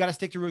 Hey, we got to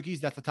stick to rookies.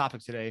 That's the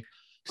topic today.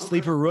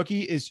 Sleeper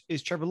rookie is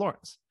Trevor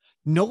Lawrence.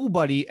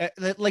 Nobody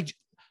like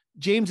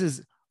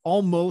James's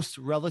almost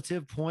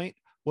relative point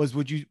was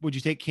would you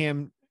take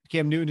Cam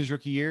Newton his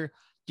rookie year?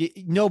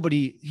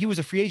 Nobody. He was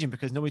a free agent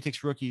because nobody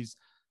takes rookie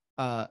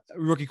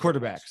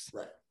quarterbacks.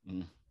 Right.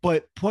 Mm.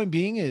 But point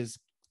being is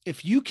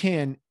if you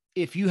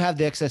have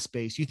the excess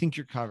space, you think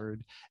you're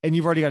covered, and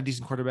you've already got a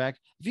decent quarterback.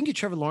 If you can get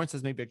Trevor Lawrence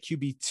as maybe a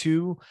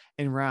QB2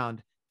 in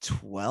round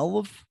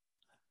 12,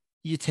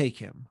 you take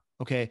him.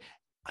 Okay,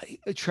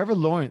 Trevor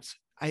Lawrence.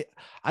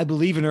 I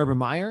believe in Urban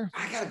Meyer.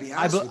 I gotta be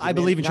honest. I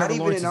believe in Trevor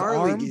Lawrence's arm. Not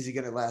even in our league is he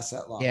gonna last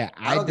that long. Yeah,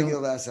 I don't think he'll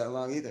last that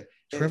long either.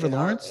 Trevor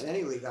Lawrence. In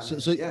any league,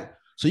 So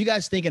you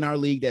guys think in our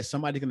league that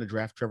somebody's gonna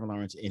draft Trevor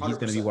Lawrence and he's 100%.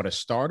 Gonna be a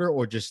starter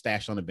or just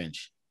stashed on the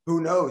bench?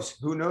 Who knows?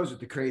 Who knows with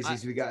the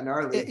crazies we got in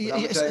our league? But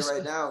I'm gonna tell you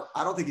right now,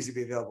 I don't think he's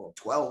gonna be available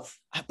at 12.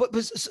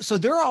 But so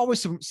there are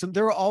always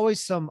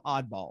some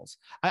oddballs.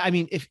 I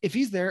mean, if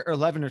he's there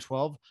 11 or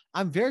 12,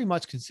 I'm very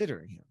much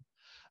considering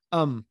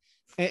him.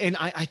 And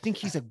I think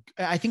he's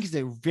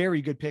a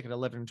very good pick at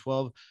 11 and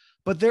 12.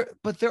 But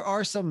there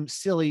are some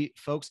silly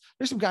folks.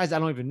 There's some guys I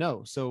don't even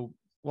know. So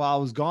while I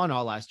was gone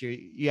all last year,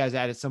 you guys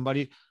added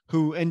somebody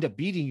who ended up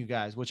beating you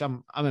guys, which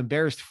I'm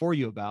embarrassed for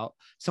you about.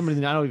 Somebody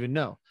that I don't even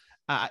know.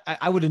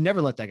 I would have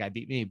never let that guy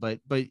beat me, but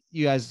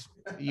you guys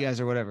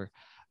are whatever.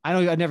 I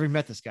know I never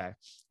met this guy,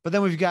 but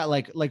then we've got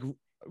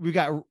we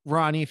got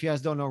Ronnie. If you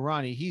guys don't know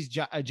Ronnie, he's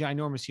a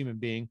ginormous human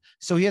being.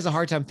 So he has a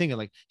hard time thinking.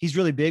 Like he's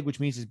really big, which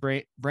means his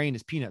brain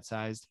is peanut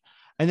sized.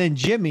 And then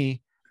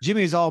Jimmy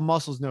is all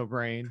muscles, no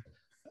brain.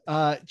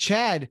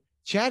 Chad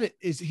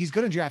he's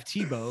going to draft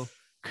Tebow.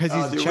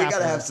 Because we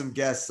gotta have some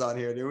guests on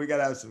here, dude. We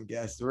gotta have some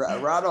guests.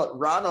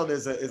 Ronald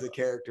is a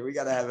character. We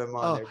gotta have him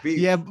on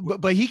there.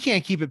 But he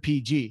can't keep it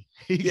PG.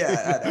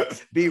 Yeah.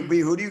 B,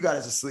 who do you got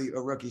as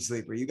a rookie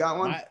sleeper? You got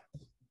one?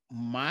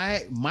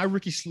 My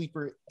rookie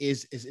sleeper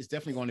is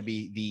definitely going to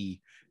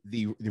be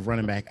the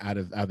running back out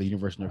of the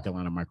University of North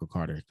Carolina, Michael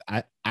Carter.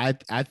 I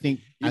think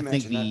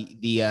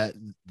the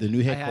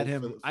new head coach. I had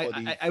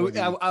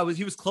him.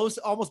 He was close,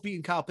 almost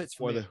beating Kyle Pitts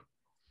for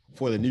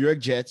the New York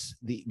Jets.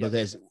 But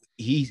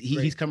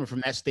he's coming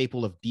from that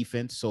staple of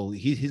defense, so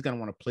he's going to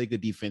want to play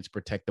good defense,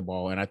 protect the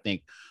ball, and I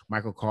think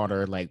Michael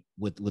Carter, like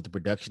with the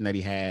production that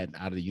he had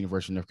out of the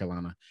University of North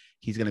Carolina,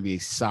 he's going to be a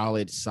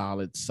solid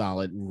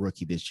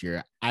rookie this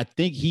year. I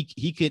think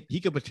he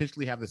could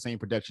potentially have the same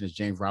production as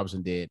James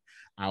Robinson did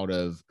out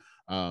of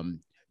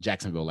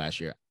Jacksonville last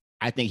year.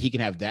 I think he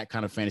can have that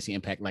kind of fantasy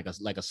impact, like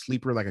a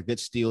sleeper, like a good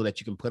steal that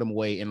you can put him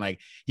away, and like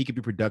he could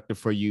be productive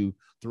for you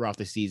throughout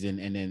the season,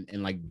 and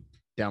then like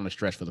down the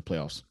stretch for the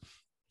playoffs.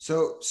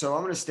 So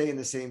I'm going to stay in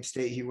the same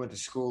state he went to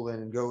school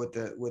in and go with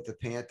the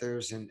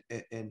Panthers and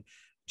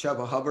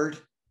Chuba Hubbard.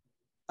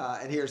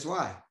 And here's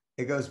why.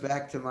 It goes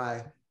back to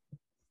my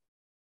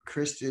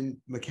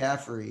Christian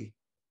McCaffrey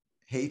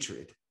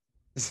hatred.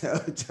 So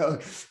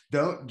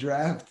don't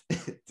draft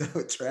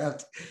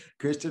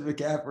Christian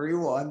McCaffrey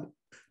 1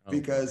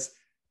 because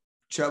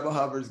Chuba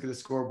Hubbard is going to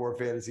score more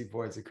fantasy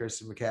points than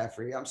Christian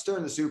McCaffrey. I'm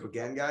stirring the soup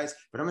again, guys,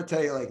 but I'm going to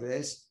tell you like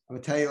this.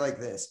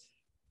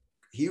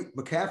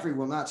 McCaffrey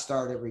will not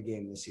start every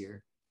game this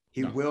year.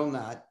 He will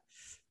not.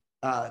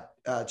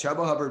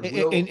 Chuba Hubbard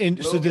will.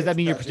 So does that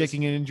mean you're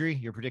predicting an injury?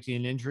 You're predicting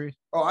an injury?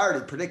 Oh, I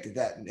already predicted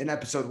that. In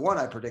episode 1,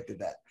 I predicted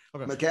that.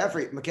 Okay.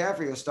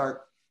 McCaffrey will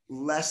start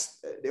less.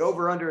 The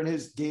over-under in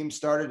his game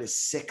started is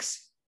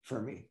 6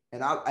 for me,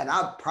 and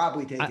I'll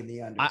probably taking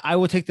the under. I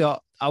will take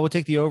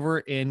the over.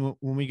 And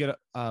when we get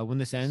when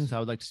this ends, I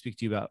would like to speak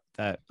to you about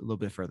that a little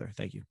bit further.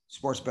 Thank you.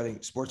 Sports betting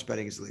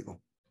is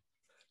legal.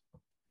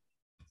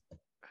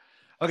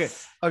 Okay.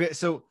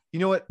 So you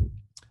know what?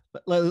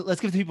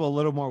 Let's give the people a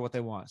little more what they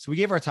want. So we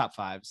gave our top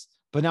fives,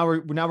 but now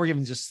we're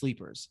giving just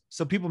sleepers.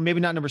 So people maybe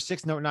not number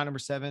 6, no, not number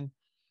 7.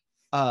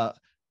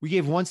 We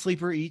gave one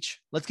sleeper each.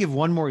 Let's give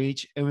one more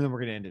each, and then we're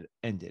gonna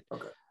end it.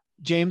 Okay.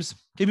 James,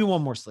 give me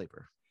one more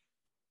sleeper.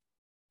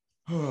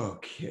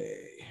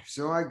 Okay.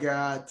 So I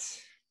got.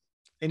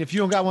 And if you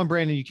don't got one,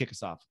 Brandon, you kick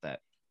us off with that.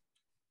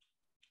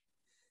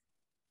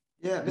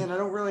 Yeah, man, I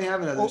don't really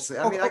have another.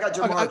 I mean, I got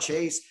Jamar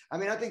Chase. I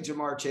mean, I think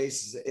Jamar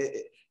Chase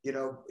is,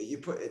 you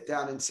put it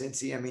down in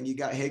Cincy. I mean, you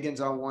got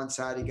Higgins on one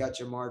side, you got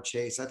Jamar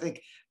Chase. I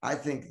think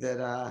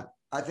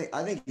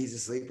he's a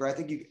sleeper. I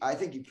think you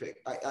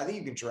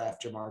can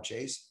draft Jamar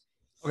Chase.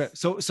 Okay,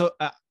 so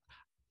I'm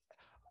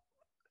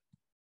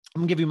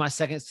gonna give you my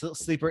second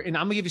sleeper, and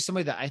I'm gonna give you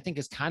somebody that I think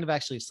is kind of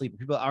actually a sleeper.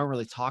 People aren't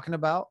really talking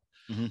about.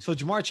 Mm-hmm. So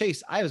Jamar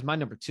Chase, I was my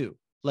number 2.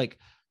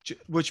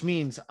 Which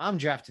means I'm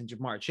drafting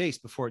Jamar Chase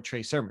before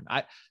Trey Sermon.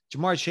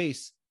 Jamar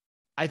Chase,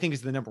 I think,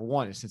 is the number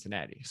 1 in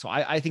Cincinnati. So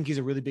I think he's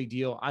a really big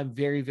deal. I'm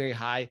very, very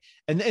high.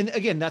 And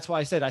again, that's why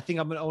I said I think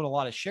I'm going to own a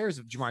lot of shares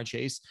of Jamar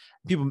Chase.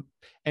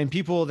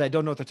 People that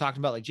don't know what they're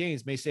talking about, like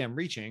James, may say I'm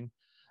reaching.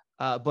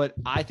 But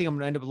I think I'm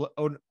going to end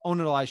up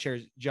owning a lot of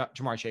shares of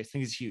Jamar Chase. I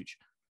think he's huge.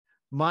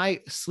 My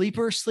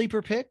sleeper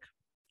pick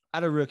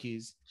out of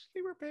rookies,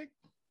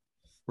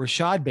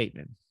 Rashad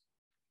Bateman,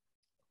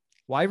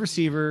 wide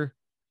receiver,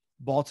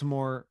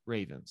 Baltimore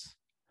Ravens.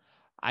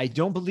 I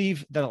don't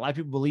believe that a lot of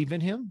people believe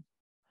in him.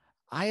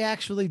 I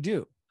actually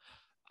do.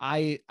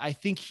 I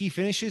think he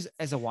finishes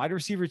as a wide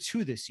receiver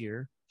 2 this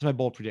year. That's my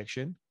bold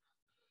prediction.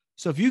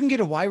 So if you can get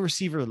a wide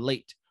receiver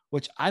late,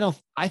 which I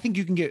think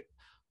you can get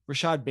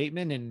Rashad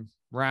Bateman in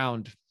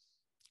round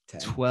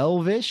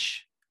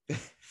 12-ish.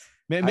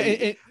 I'm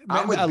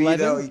with 11. B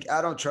though.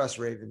 I don't trust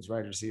Ravens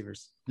wide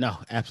receivers. No,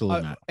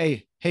 absolutely not.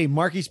 Hey,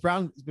 Marquise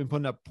Brown has been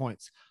putting up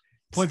points.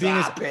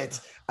 Stop it.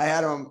 I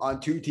had him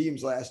on 2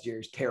 teams last year.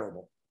 It's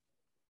terrible.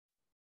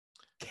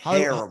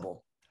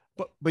 Terrible.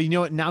 But you know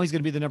what? Now he's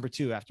going to be the number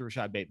 2 after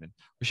Rashad Bateman.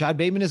 Rashad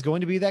Bateman is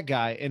going to be that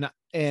guy.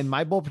 And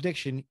my bold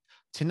prediction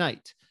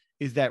tonight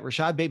is that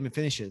Rashad Bateman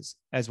finishes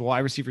as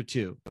wide receiver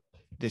 2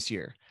 this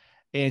year.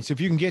 And so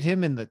if you can get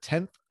him in the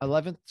 10th,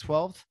 11th,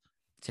 12th,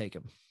 take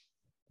him.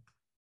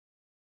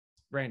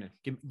 Brandon,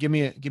 give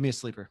me a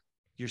sleeper.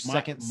 Your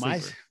second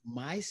sleeper.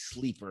 My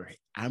sleeper,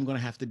 I'm going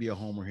to have to be a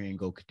homer here and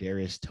go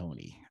Kadarius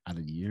Toney out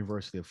of the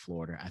University of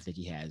Florida. I think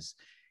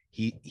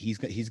he's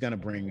going to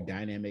bring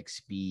dynamic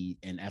speed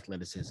and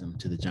athleticism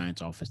to the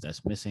Giants offense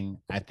that's missing.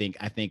 I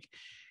think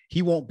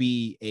he won't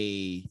be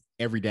a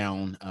every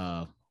down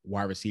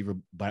wide receiver,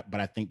 but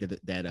I think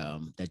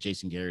that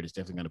Jason Garrett is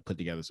definitely going to put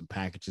together some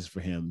packages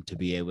for him to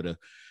be able to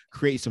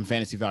create some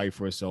fantasy value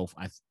for himself.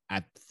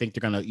 I think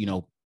they're going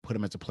to, put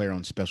him as a player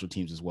on special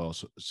teams as well.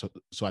 So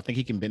I think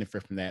he can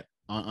benefit from that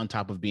on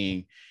top of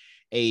being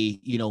a,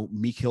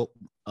 Mecole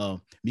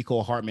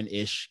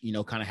Hardman-ish,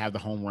 kind of have the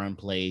home run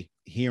play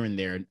here and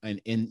there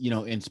and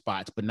in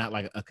spots, but not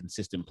like a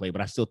consistent play. But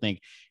I still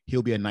think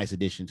he'll be a nice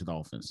addition to the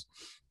offense.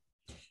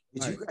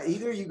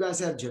 Either of you guys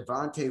have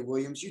Javonte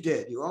Williams? You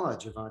did. You all had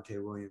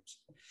Javonte Williams.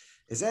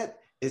 Is that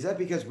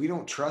because we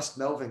don't trust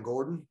Melvin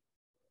Gordon?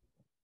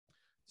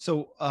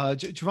 So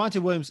Javonte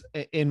Williams,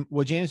 and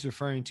what James is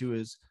referring to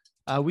is,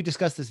 we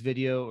discussed this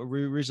video.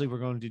 Originally, we're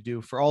going to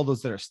do, for all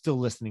those that are still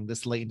listening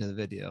this late into the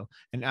video,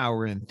 an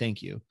hour in,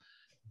 thank you.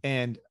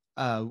 And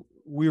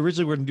we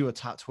originally were going to do a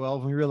top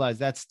 12. And we realized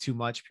that's too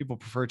much. People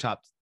prefer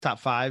top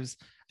 5s.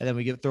 And then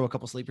we throw a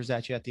couple sleepers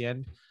at you at the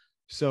end.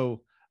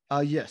 So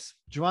yes,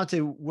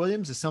 Javonte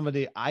Williams is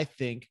somebody I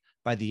think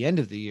by the end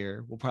of the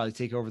year will probably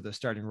take over the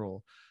starting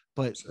role.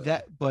 But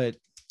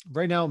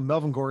right now,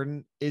 Melvin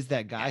Gordon is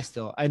that guy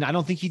still. And I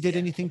don't think he did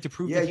anything to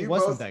prove that he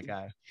wasn't that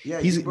guy. Yeah,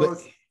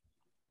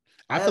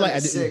 I feel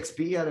like 6.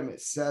 B had him at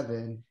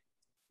 7.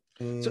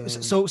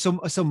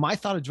 So my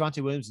thought of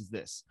Javonte Williams is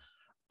this: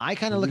 I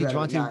kind of look at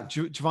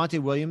Javonte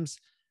Williams,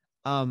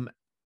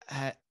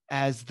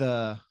 as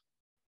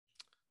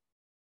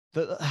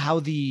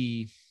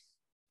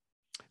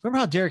remember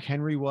how Derrick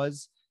Henry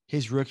was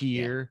his rookie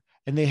year,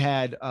 and they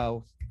had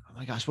oh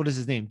my gosh, what is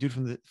his name? Dude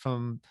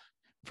from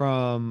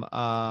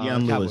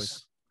Deion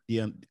Lewis.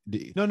 No.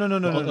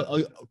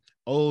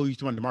 Oh, you're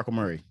talking about DeMarco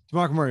Murray.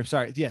 DeMarco Murray. I'm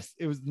sorry. Yes,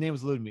 the name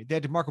was eluding me. They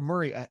had DeMarco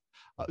Murray.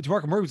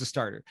 DeMarco Murray was a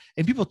starter,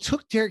 and people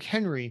took Derrick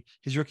Henry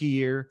his rookie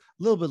year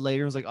a little bit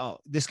later. And was like, oh,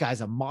 this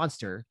guy's a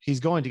monster. He's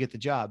going to get the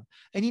job,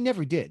 and he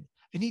never did,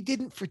 and he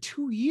didn't for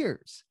 2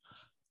 years.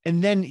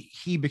 And then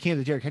he became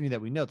the Derrick Henry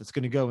that we know that's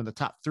going to go in the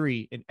top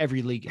 3 in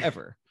every league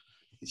ever.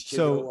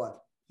 So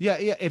yeah.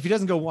 If he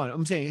doesn't go 1,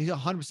 I'm saying he's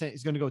 100%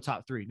 is going to go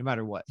top 3 no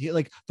matter what.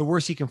 The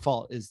worst he can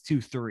fall is 2,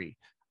 3.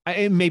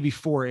 And maybe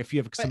 4 if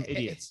you have some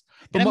idiots.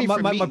 But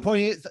my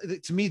point is,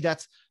 to me,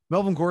 that's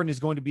Melvin Gordon is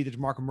going to be the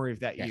DeMarco Murray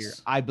of that year,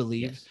 I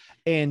believe. Yes.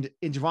 And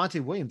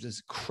Javonte Williams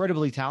is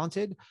incredibly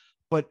talented,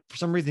 but for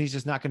some reason he's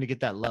just not going to get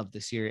that love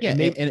this year. Yeah,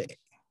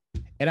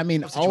 and I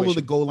mean, all of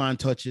the goal line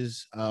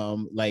touches,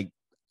 like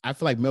I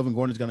feel like Melvin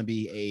Gordon is going to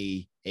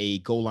be a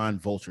goal line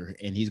vulture,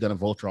 and he's going to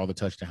vulture all the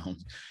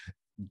touchdowns.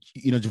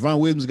 You know, Javon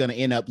Williams is going to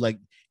end up like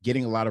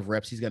getting a lot of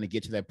reps. He's going to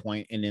get to that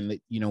point, and then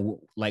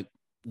like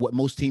what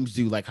most teams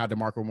do, like how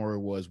DeMarco Murray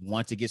was,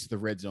 once it gets to the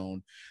red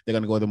zone, they're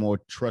going to go the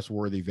more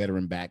trustworthy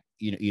veteran back,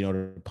 you know,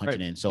 to punch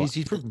it in. So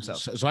he's proved himself.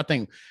 So I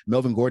think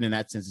Melvin Gordon in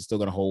that sense is still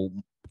going to hold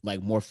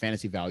like more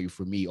fantasy value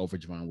for me over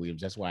Javon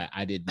Williams. That's why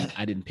I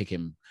didn't pick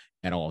him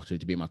at all to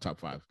be in my top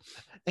 5.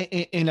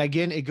 And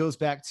again, it goes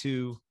back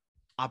to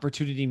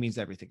opportunity means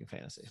everything in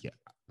fantasy. Yeah,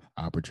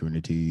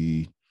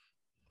 opportunity.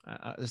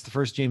 It's the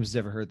first James has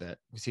ever heard that.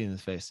 We see it in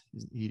his face.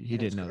 He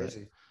didn't know crazy.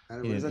 that.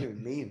 What does that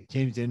even mean?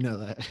 James didn't know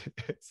that.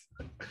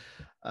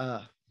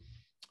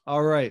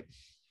 All right,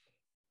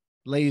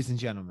 ladies and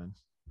gentlemen,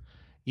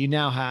 you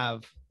now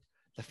have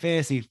the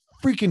fantasy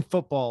freaking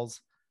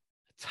football's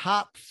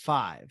top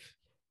 5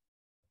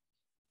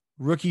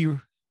 rookie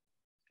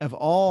of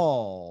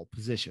all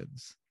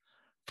positions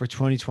for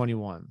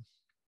 2021.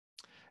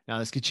 Now,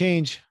 this could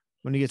change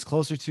when it gets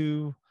closer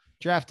to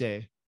draft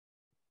day,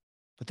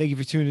 but thank you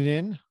for tuning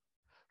in.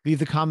 Leave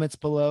the comments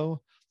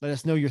below. Let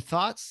us know your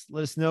thoughts.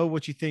 Let us know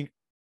what you think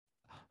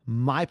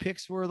my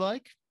picks were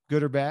like,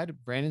 good or bad,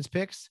 Brandon's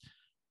picks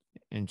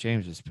and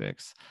James's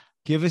picks.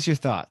 Give us your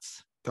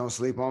thoughts. Don't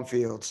sleep on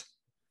Fields.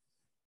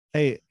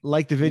 Hey,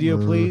 like the video,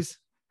 please.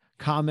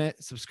 Comment,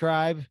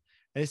 subscribe.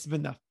 And this has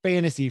been the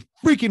Fantasy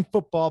Freaking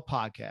Football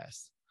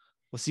Podcast.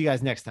 We'll see you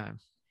guys next time.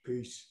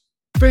 Peace.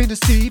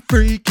 Fantasy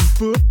Freaking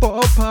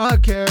Football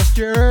Podcast,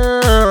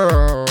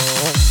 yeah.